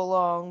follow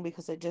along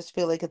because I just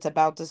feel like it's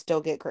about to still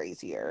get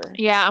crazier.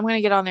 Yeah, I'm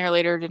gonna get on there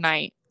later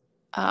tonight,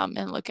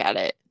 and look at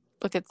it.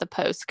 Look at the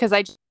post because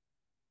I just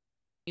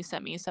you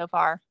sent me so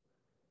far.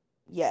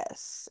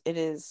 Yes, it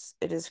is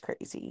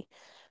crazy.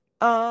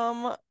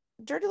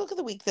 Dirty look of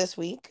the week this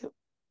week.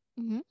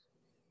 Hmm.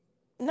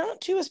 Not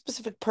to a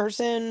specific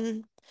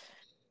person,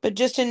 but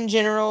just in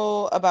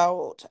general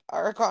about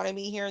our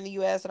economy here in the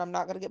US, and I'm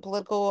not going to get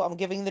political. I'm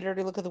giving the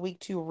dirty look of the week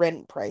to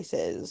rent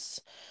prices.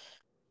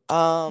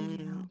 Um,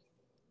 Yeah.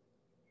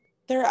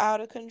 they're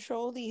out of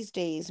control these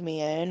days,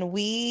 man.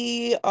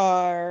 We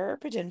are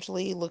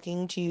potentially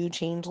looking to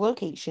change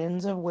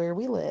locations of where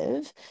we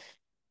live.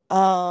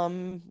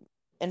 Um,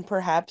 and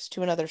perhaps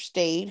to another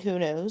state, who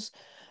knows?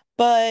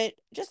 But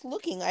just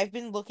looking, I've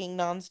been looking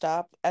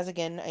nonstop. As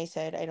again, I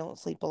said I don't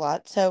sleep a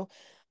lot. So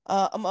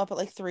I'm up at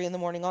like 3 in the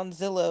morning on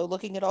Zillow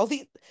looking at all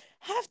these.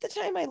 Half the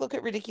time I look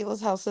at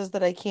ridiculous houses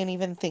that I can't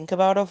even think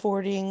about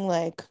affording,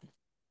 like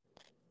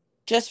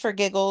just for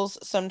giggles.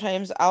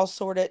 Sometimes I'll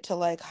sort it to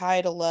like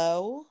high to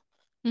low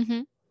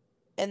Hmm.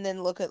 and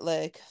then look at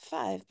like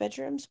 5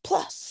 bedrooms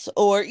plus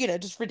or,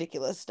 just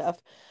ridiculous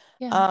stuff.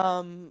 Yeah.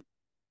 Um,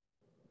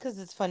 because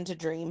it's fun to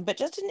dream. But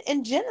just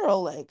in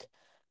general, like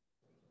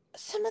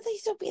some of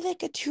these will be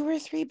like a 2 or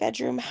 3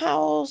 bedroom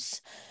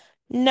house,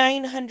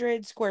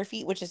 900 square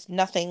feet, which is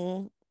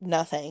nothing,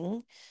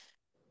 nothing.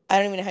 I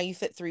don't even know how you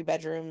fit 3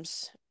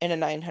 bedrooms in a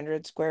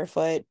 900 square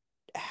foot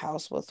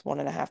house with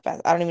 1.5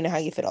 baths. I don't even know how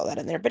you fit all that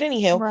in there. But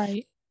anywho,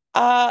 Right.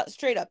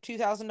 straight up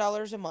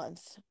 $2,000 a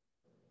month,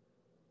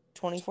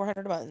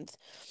 2,400 a month.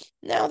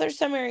 Now there's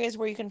some areas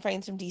where you can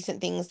find some decent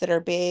things that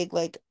are big.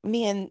 Like,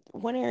 man,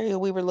 one area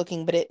we were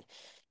looking, but it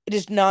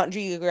is not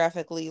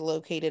geographically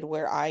located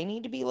where I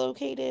need to be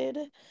located.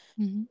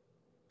 Hmm.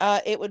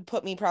 It would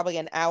put me probably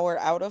an hour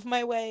out of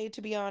my way,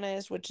 to be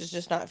honest, which is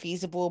just not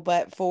feasible.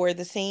 But for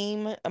the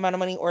same amount of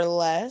money or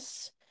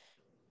less,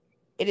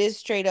 it is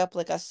straight up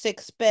like a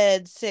 6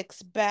 bed,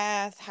 6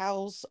 bath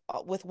house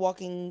with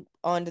walking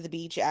onto the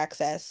beach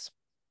access.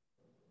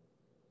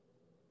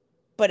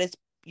 But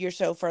you're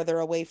so further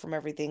away from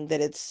everything that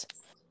Yeah.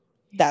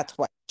 that's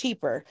why it's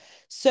cheaper.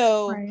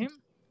 So Right.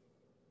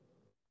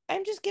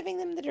 I'm just giving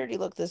them the dirty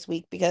look this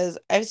week because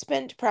I've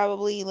spent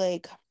probably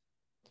like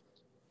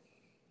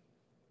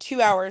 2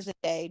 hours a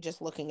day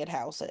just looking at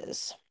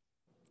houses.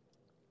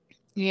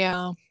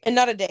 Yeah. And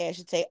not a day, I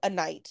should say, a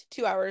night.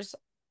 2 hours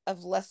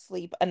of less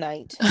sleep a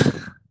night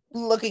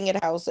looking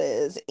at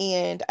houses.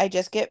 And I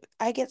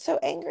get so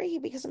angry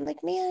because I'm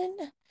like, man,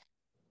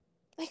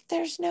 like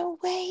there's no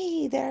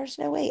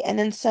way. And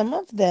then some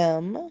of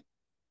them,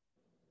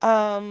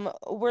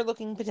 we're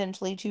looking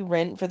potentially to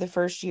rent for the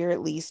first year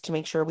at least to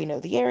make sure we know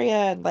the area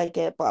and like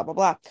it, blah, blah,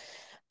 blah.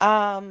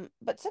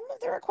 But some of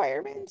the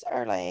requirements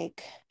are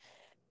like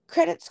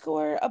credit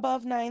score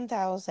above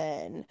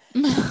 9,000,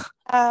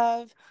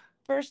 have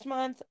first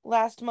month,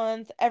 last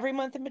month, every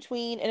month in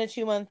between, and a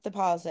 2 month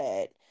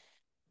deposit.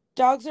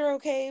 Dogs are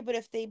okay, but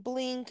if they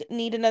blink,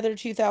 need another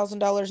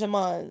 $2,000 a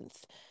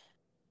month.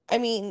 I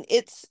mean,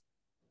 it's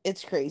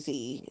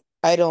crazy.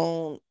 I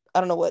don't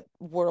know what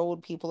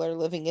world people are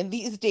living in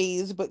these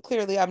days, but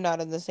clearly I'm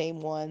not in the same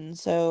one.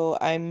 So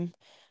I'm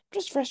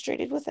just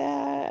frustrated with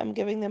that. I'm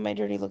giving them my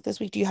dirty look this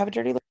week. Do you have a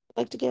dirty look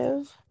you'd like to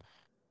give?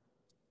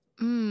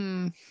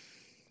 Mm,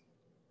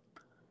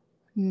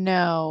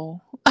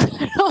 no.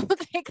 I don't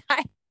think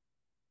I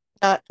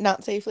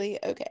Not safely.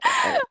 Okay.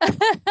 All right.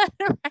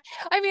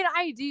 I mean,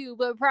 I do,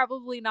 but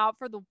probably not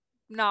for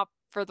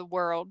the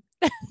world.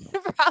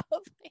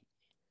 Probably.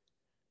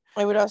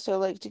 I would also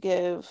like to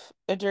give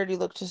a dirty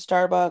look to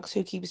Starbucks,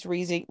 who keeps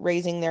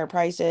raising their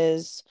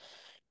prices.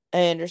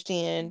 I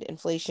understand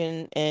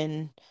inflation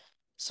and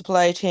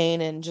supply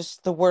chain and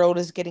just the world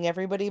is getting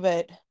everybody,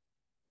 but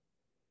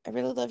I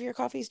really love your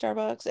coffee,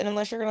 Starbucks. And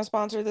unless you're going to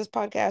sponsor this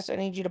podcast, I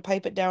need you to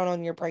pipe it down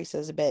on your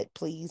prices a bit,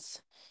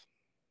 please.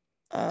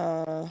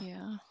 Uh,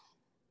 Yeah.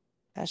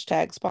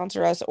 hashtag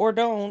sponsor us or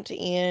don't.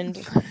 And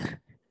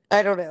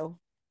I don't know.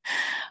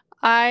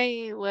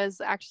 I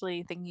was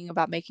actually thinking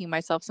about making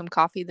myself some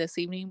coffee this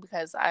evening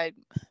because I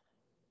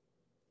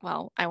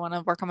want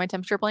to work on my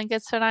temperature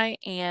blankets tonight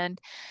and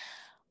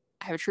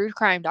I have a true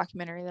crime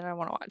documentary that I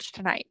want to watch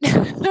tonight.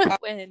 I'm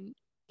when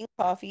making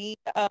coffee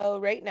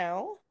right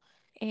now.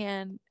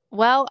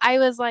 I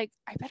was like,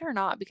 I better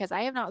not because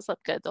I have not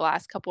slept good the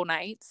last couple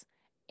nights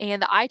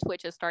and the eye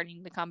twitch is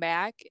starting to come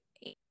back.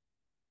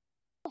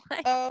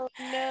 I Oh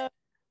no.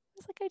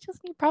 was like, I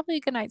just need probably a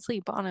good night's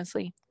sleep,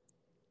 honestly.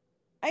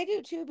 I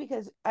do too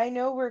because I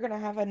know we're going to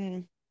have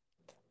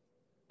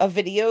a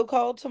video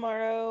call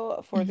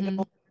tomorrow for the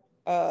Hmm.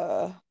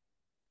 uh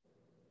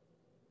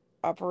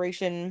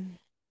operation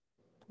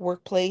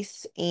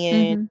workplace,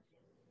 and Hmm.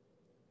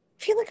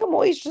 I feel like I'm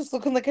always just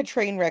looking like a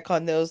train wreck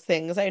on those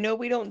things. I know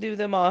we don't do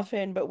them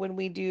often, but when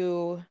we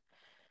do,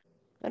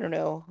 I don't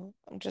know,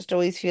 I'm just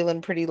always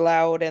feeling pretty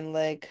loud and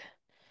like,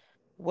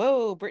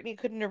 whoa, Brittany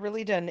couldn't have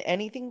really done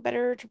anything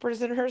better to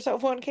present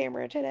herself on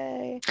camera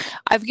today.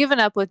 I've given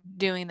up with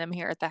doing them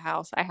here at the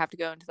house. I have to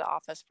go into the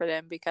office for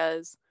them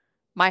because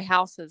my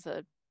house is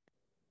a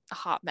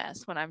hot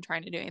mess when I'm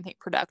trying to do anything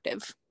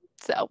productive.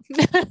 So,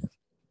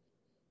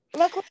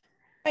 Luckily,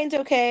 mine's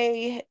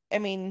okay. I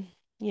mean,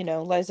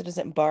 Liza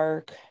doesn't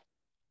bark.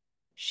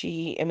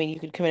 I mean, you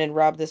could come in and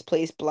rob this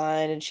place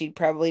blind, and she'd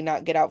probably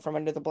not get out from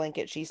under the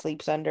blanket she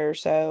sleeps under.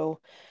 So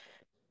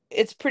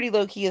it's pretty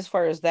low key as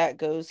far as that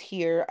goes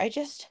here. I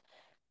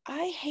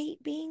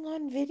hate being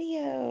on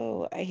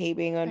video. I hate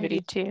being on I video.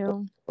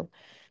 do too.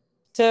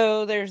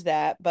 So there's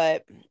that,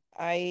 but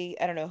I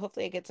don't know.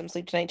 Hopefully I get some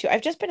sleep tonight too.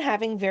 I've just been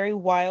having very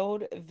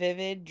wild,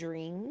 vivid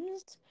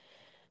dreams.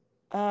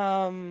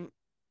 Um,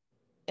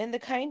 and the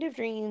kind of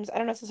dreams, I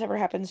don't know if this ever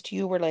happens to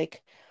you where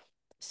like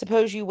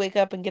suppose you wake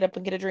up and get up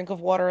and get a drink of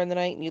water in the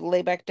night and you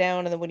lay back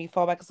down and then when you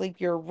fall back asleep,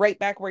 you're right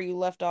back where you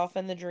left off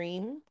in the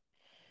dream.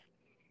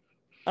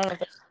 I don't know if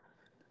that's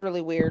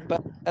really weird,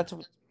 but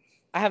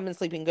I haven't been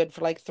sleeping good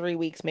for like 3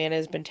 weeks, man. It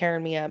has been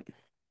tearing me up.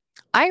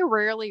 I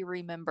rarely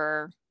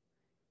remember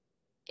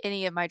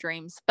any of my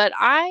dreams, but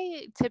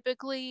I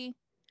typically,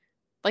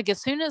 like,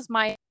 as soon as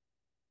my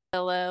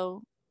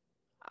pillow,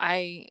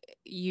 I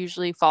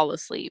usually fall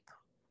asleep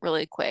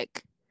really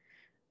quick.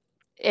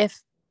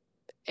 If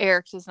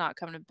Eric does not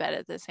come to bed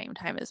at the same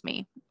time as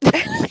me,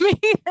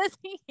 because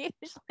he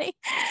usually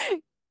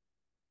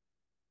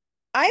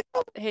I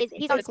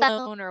he's on his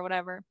phone or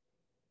whatever.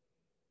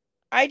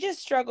 I just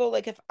struggle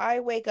like if I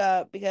wake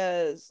up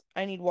because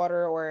I need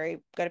water or I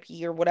gotta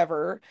pee or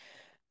whatever,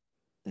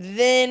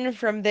 then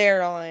from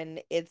there on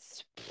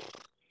it's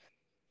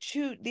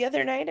shoot, the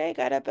other night I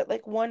got up at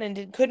like 1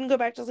 and couldn't go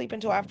back to sleep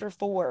until after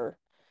 4.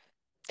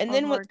 And Oh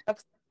then what Lord.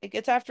 sucks, it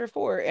gets after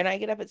 4 and I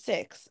get up at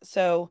 6.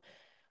 So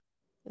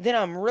then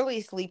I'm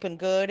really sleeping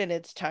good and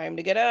it's time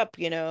to get up,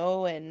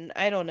 and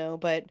I don't know,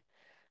 but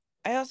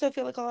I also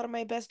feel like a lot of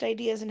my best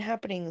ideas and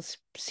happenings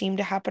seem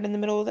to happen in the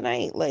middle of the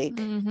night. Like,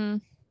 Mm-hmm.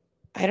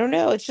 I don't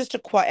know, it's just a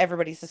quiet,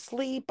 everybody's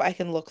asleep. I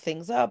can look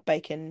things up. I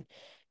can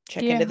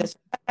check into Yeah. this,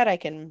 that. I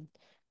can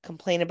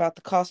complain about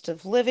the cost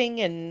of living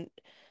in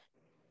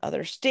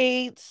other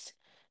states.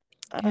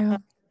 Yeah.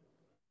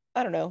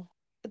 I don't know.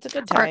 It's a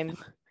good Our time.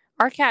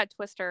 our cat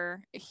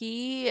Twister,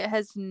 he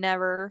has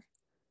never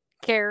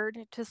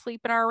cared to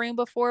sleep in our room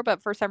before,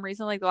 but for some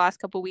reason, like the last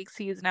couple of weeks,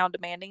 he is now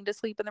demanding to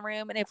sleep in the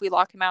room. And if we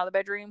lock him out of the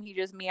bedroom, he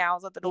just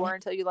meows at the door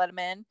until you let him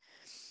in.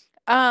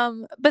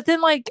 But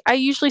then like I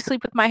usually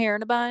sleep with my hair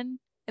in a bun,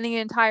 and the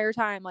entire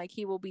time, like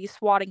he will be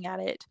swatting at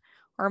it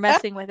or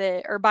messing with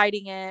it or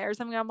biting it or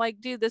something. I'm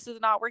like, dude, this is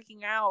not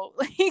working out.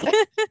 Like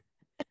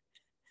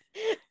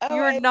Oh,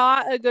 you're I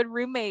not a good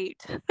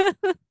roommate.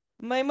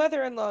 My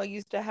mother-in-law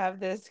used to have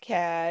this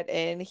cat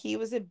and he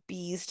was a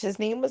beast. His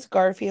name was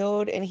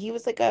Garfield and he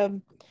was like I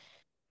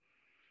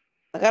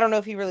don't know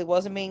if he really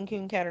was a Maine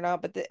Coon cat or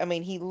not, but I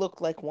mean he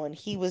looked like one.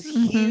 He was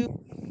huge,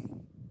 Mm-hmm.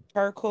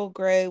 charcoal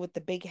gray with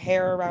the big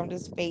hair around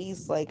his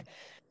face, like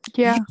huge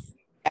Yeah.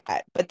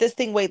 cat. But this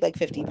thing weighed like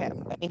 50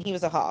 pounds. I mean, he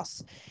was a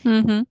hoss.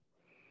 Mm-hmm.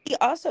 He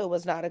also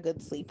was not a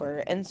good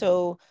sleeper. And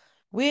so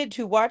we had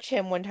to watch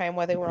him one time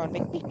while they were on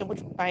vacation,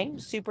 which was fine,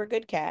 super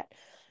good cat.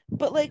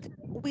 But like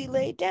we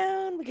lay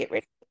down, we get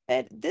ready for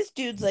bed. This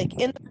dude's like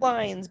in the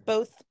blinds,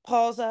 both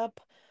paws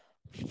up,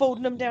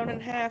 folding them down in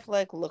half,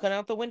 like looking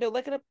out the window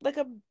like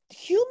a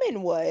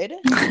human would.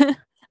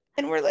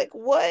 And we're like,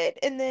 what?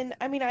 And then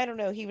I mean, I don't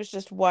know, he was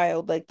just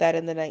wild like that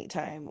in the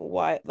nighttime.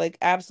 Why like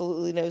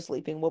absolutely no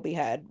sleeping will be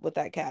had with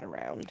that cat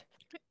around.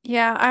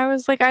 Yeah, I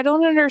was like, I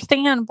don't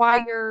understand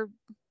why you're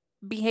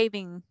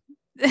behaving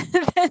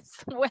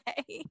this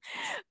way.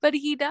 But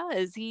he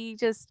does. He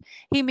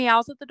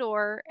meows at the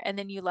door and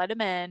then you let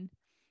him in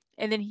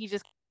and then he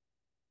just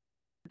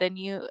then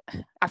you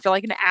after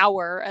like an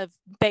hour of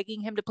begging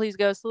him to please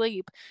go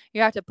sleep,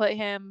 you have to put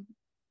him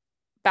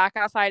back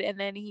outside and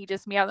then he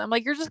just meows. I'm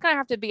like, you're just gonna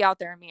have to be out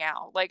there and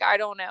meow. Like, I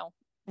don't know.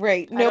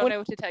 Right. I No don't one know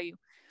what to tell you.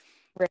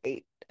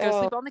 right. Go Oh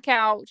sleep on the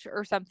couch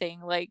or something.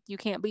 Like, you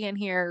can't be in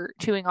here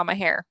chewing on my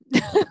hair.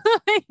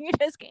 You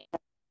just can't.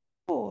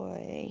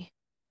 boy.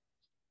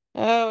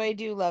 Oh, I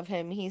do love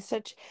him. He's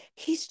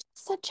just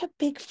such a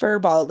big fur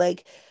ball.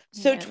 Like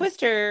so Yes.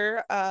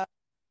 Twister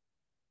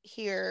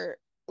here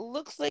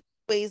looks like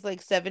he weighs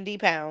like 70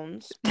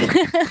 pounds,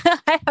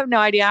 I have no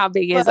idea how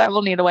big he is. I but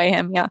will need to weigh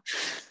him. Yeah.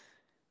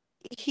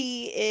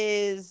 he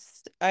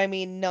is, I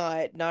mean,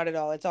 not at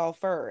all. It's all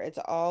fur. It's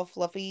all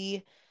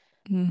fluffy,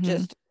 Mm-hmm.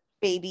 just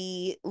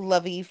baby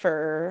lovey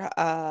fur.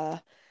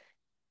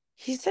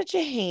 He's such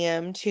a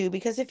ham too,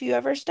 because if you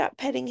ever stop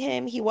petting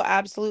him, he will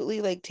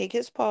absolutely like take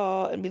his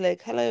paw and be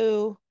like,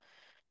 "Hello.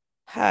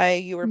 Hi,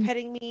 you were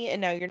petting me and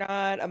now you're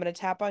not. I'm gonna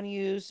tap on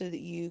you so that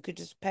you could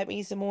just pet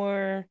me some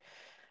more."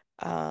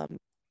 Um,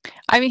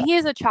 I mean, he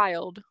is a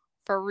child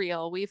for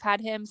real. We've had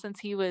him since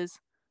he was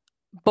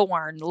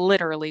born.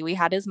 Literally, we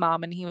had his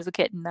mom, and he was a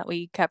kitten that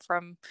we kept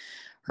from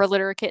her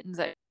litter of kittens.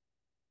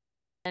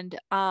 And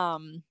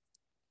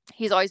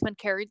he's always been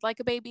carried like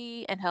a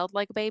baby and held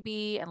like a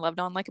baby and loved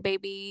on like a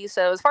baby.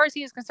 So as far as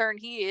he is concerned,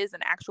 he is an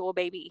actual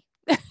baby.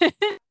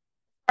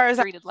 far as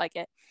Treated like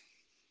it.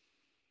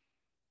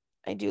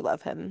 I do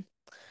love him.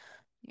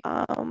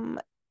 Um,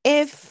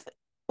 if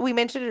we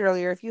mentioned it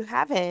earlier. If you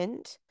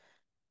haven't,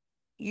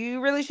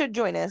 you really should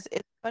join us.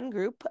 It's a fun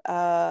group.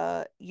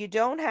 You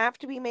don't have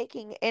to be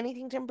making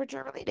anything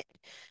temperature related.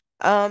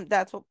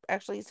 That's what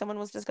actually someone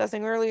was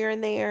discussing earlier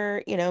in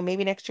there.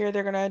 Maybe next year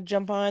they're gonna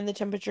jump on the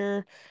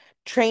temperature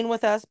train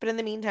with us, but in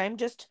the meantime,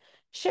 just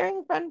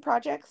sharing fun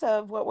projects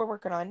of what we're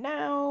working on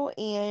now,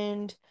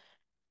 and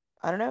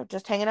I don't know,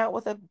 just hanging out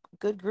with a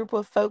good group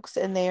of folks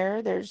in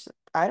there. There's,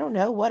 I don't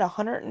know, what,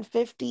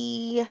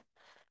 155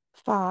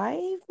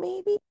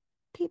 maybe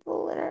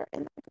people in that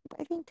group,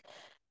 I think.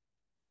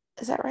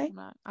 Is that right?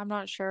 I'm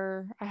not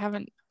sure. I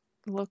haven't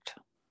looked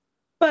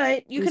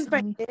But you can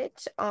find recently.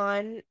 it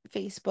on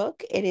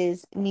Facebook. It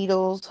is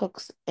Needles,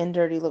 Hooks, and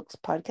Dirty Looks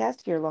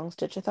Podcast, your long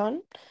stitchathon.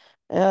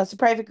 It's a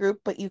private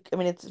group, but I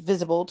mean, it's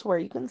visible to where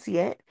you can see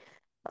it.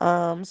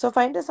 So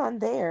find us on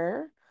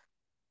there,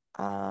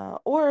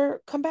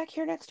 or come back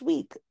here next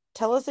week.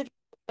 Tell us if you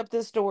picked up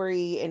this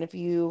story, and if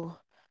you,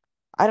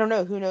 I don't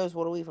know, who knows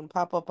what'll even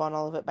pop up on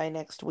all of it by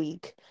next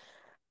week.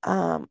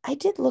 I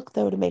did look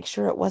though to make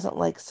sure it wasn't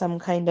like some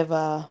kind of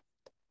a,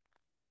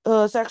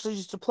 oh, it's actually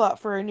just a plot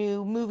for a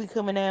new movie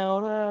coming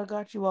out.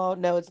 Got you all.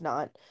 No, it's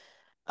not.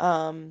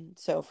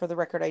 So for the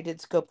record, I did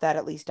scope that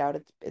at least out.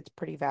 It's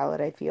pretty valid,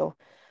 I feel.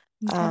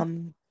 Okay.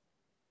 Um,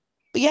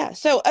 but yeah,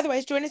 so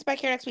otherwise join us back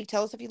here next week.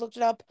 Tell us if you looked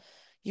it up.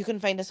 You can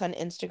find us on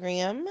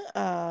Instagram,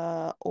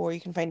 or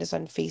you can find us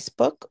on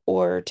Facebook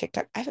or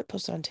TikTok. I haven't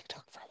posted on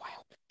TikTok for a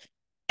while.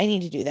 I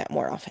need to do that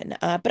more often.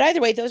 But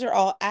either way, those are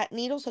all at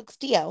Needles Hooks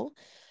DL.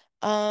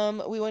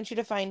 We want you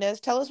to find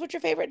us. Tell us what your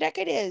favorite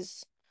decade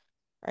is.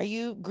 Are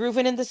you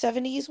grooving in the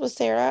 70s with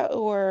Sarah,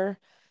 or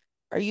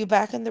are you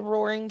back in the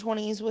roaring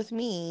 20s with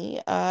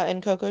me,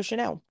 and Coco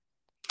Chanel?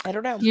 I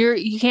don't know.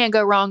 You can't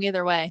go wrong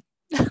either way.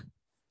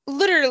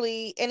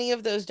 Literally any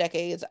of those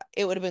decades,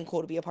 it would have been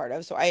cool to be a part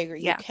of. So I agree.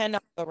 You Yeah.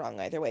 cannot go wrong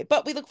either way.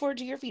 But we look forward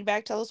to your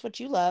feedback. Tell us what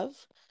you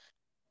love.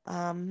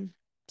 Um,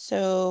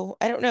 so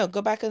I don't know.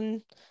 Go back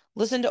and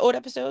listen to old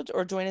episodes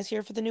or join us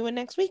here for the new one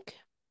next week.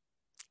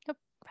 Yep.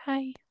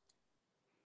 Bye.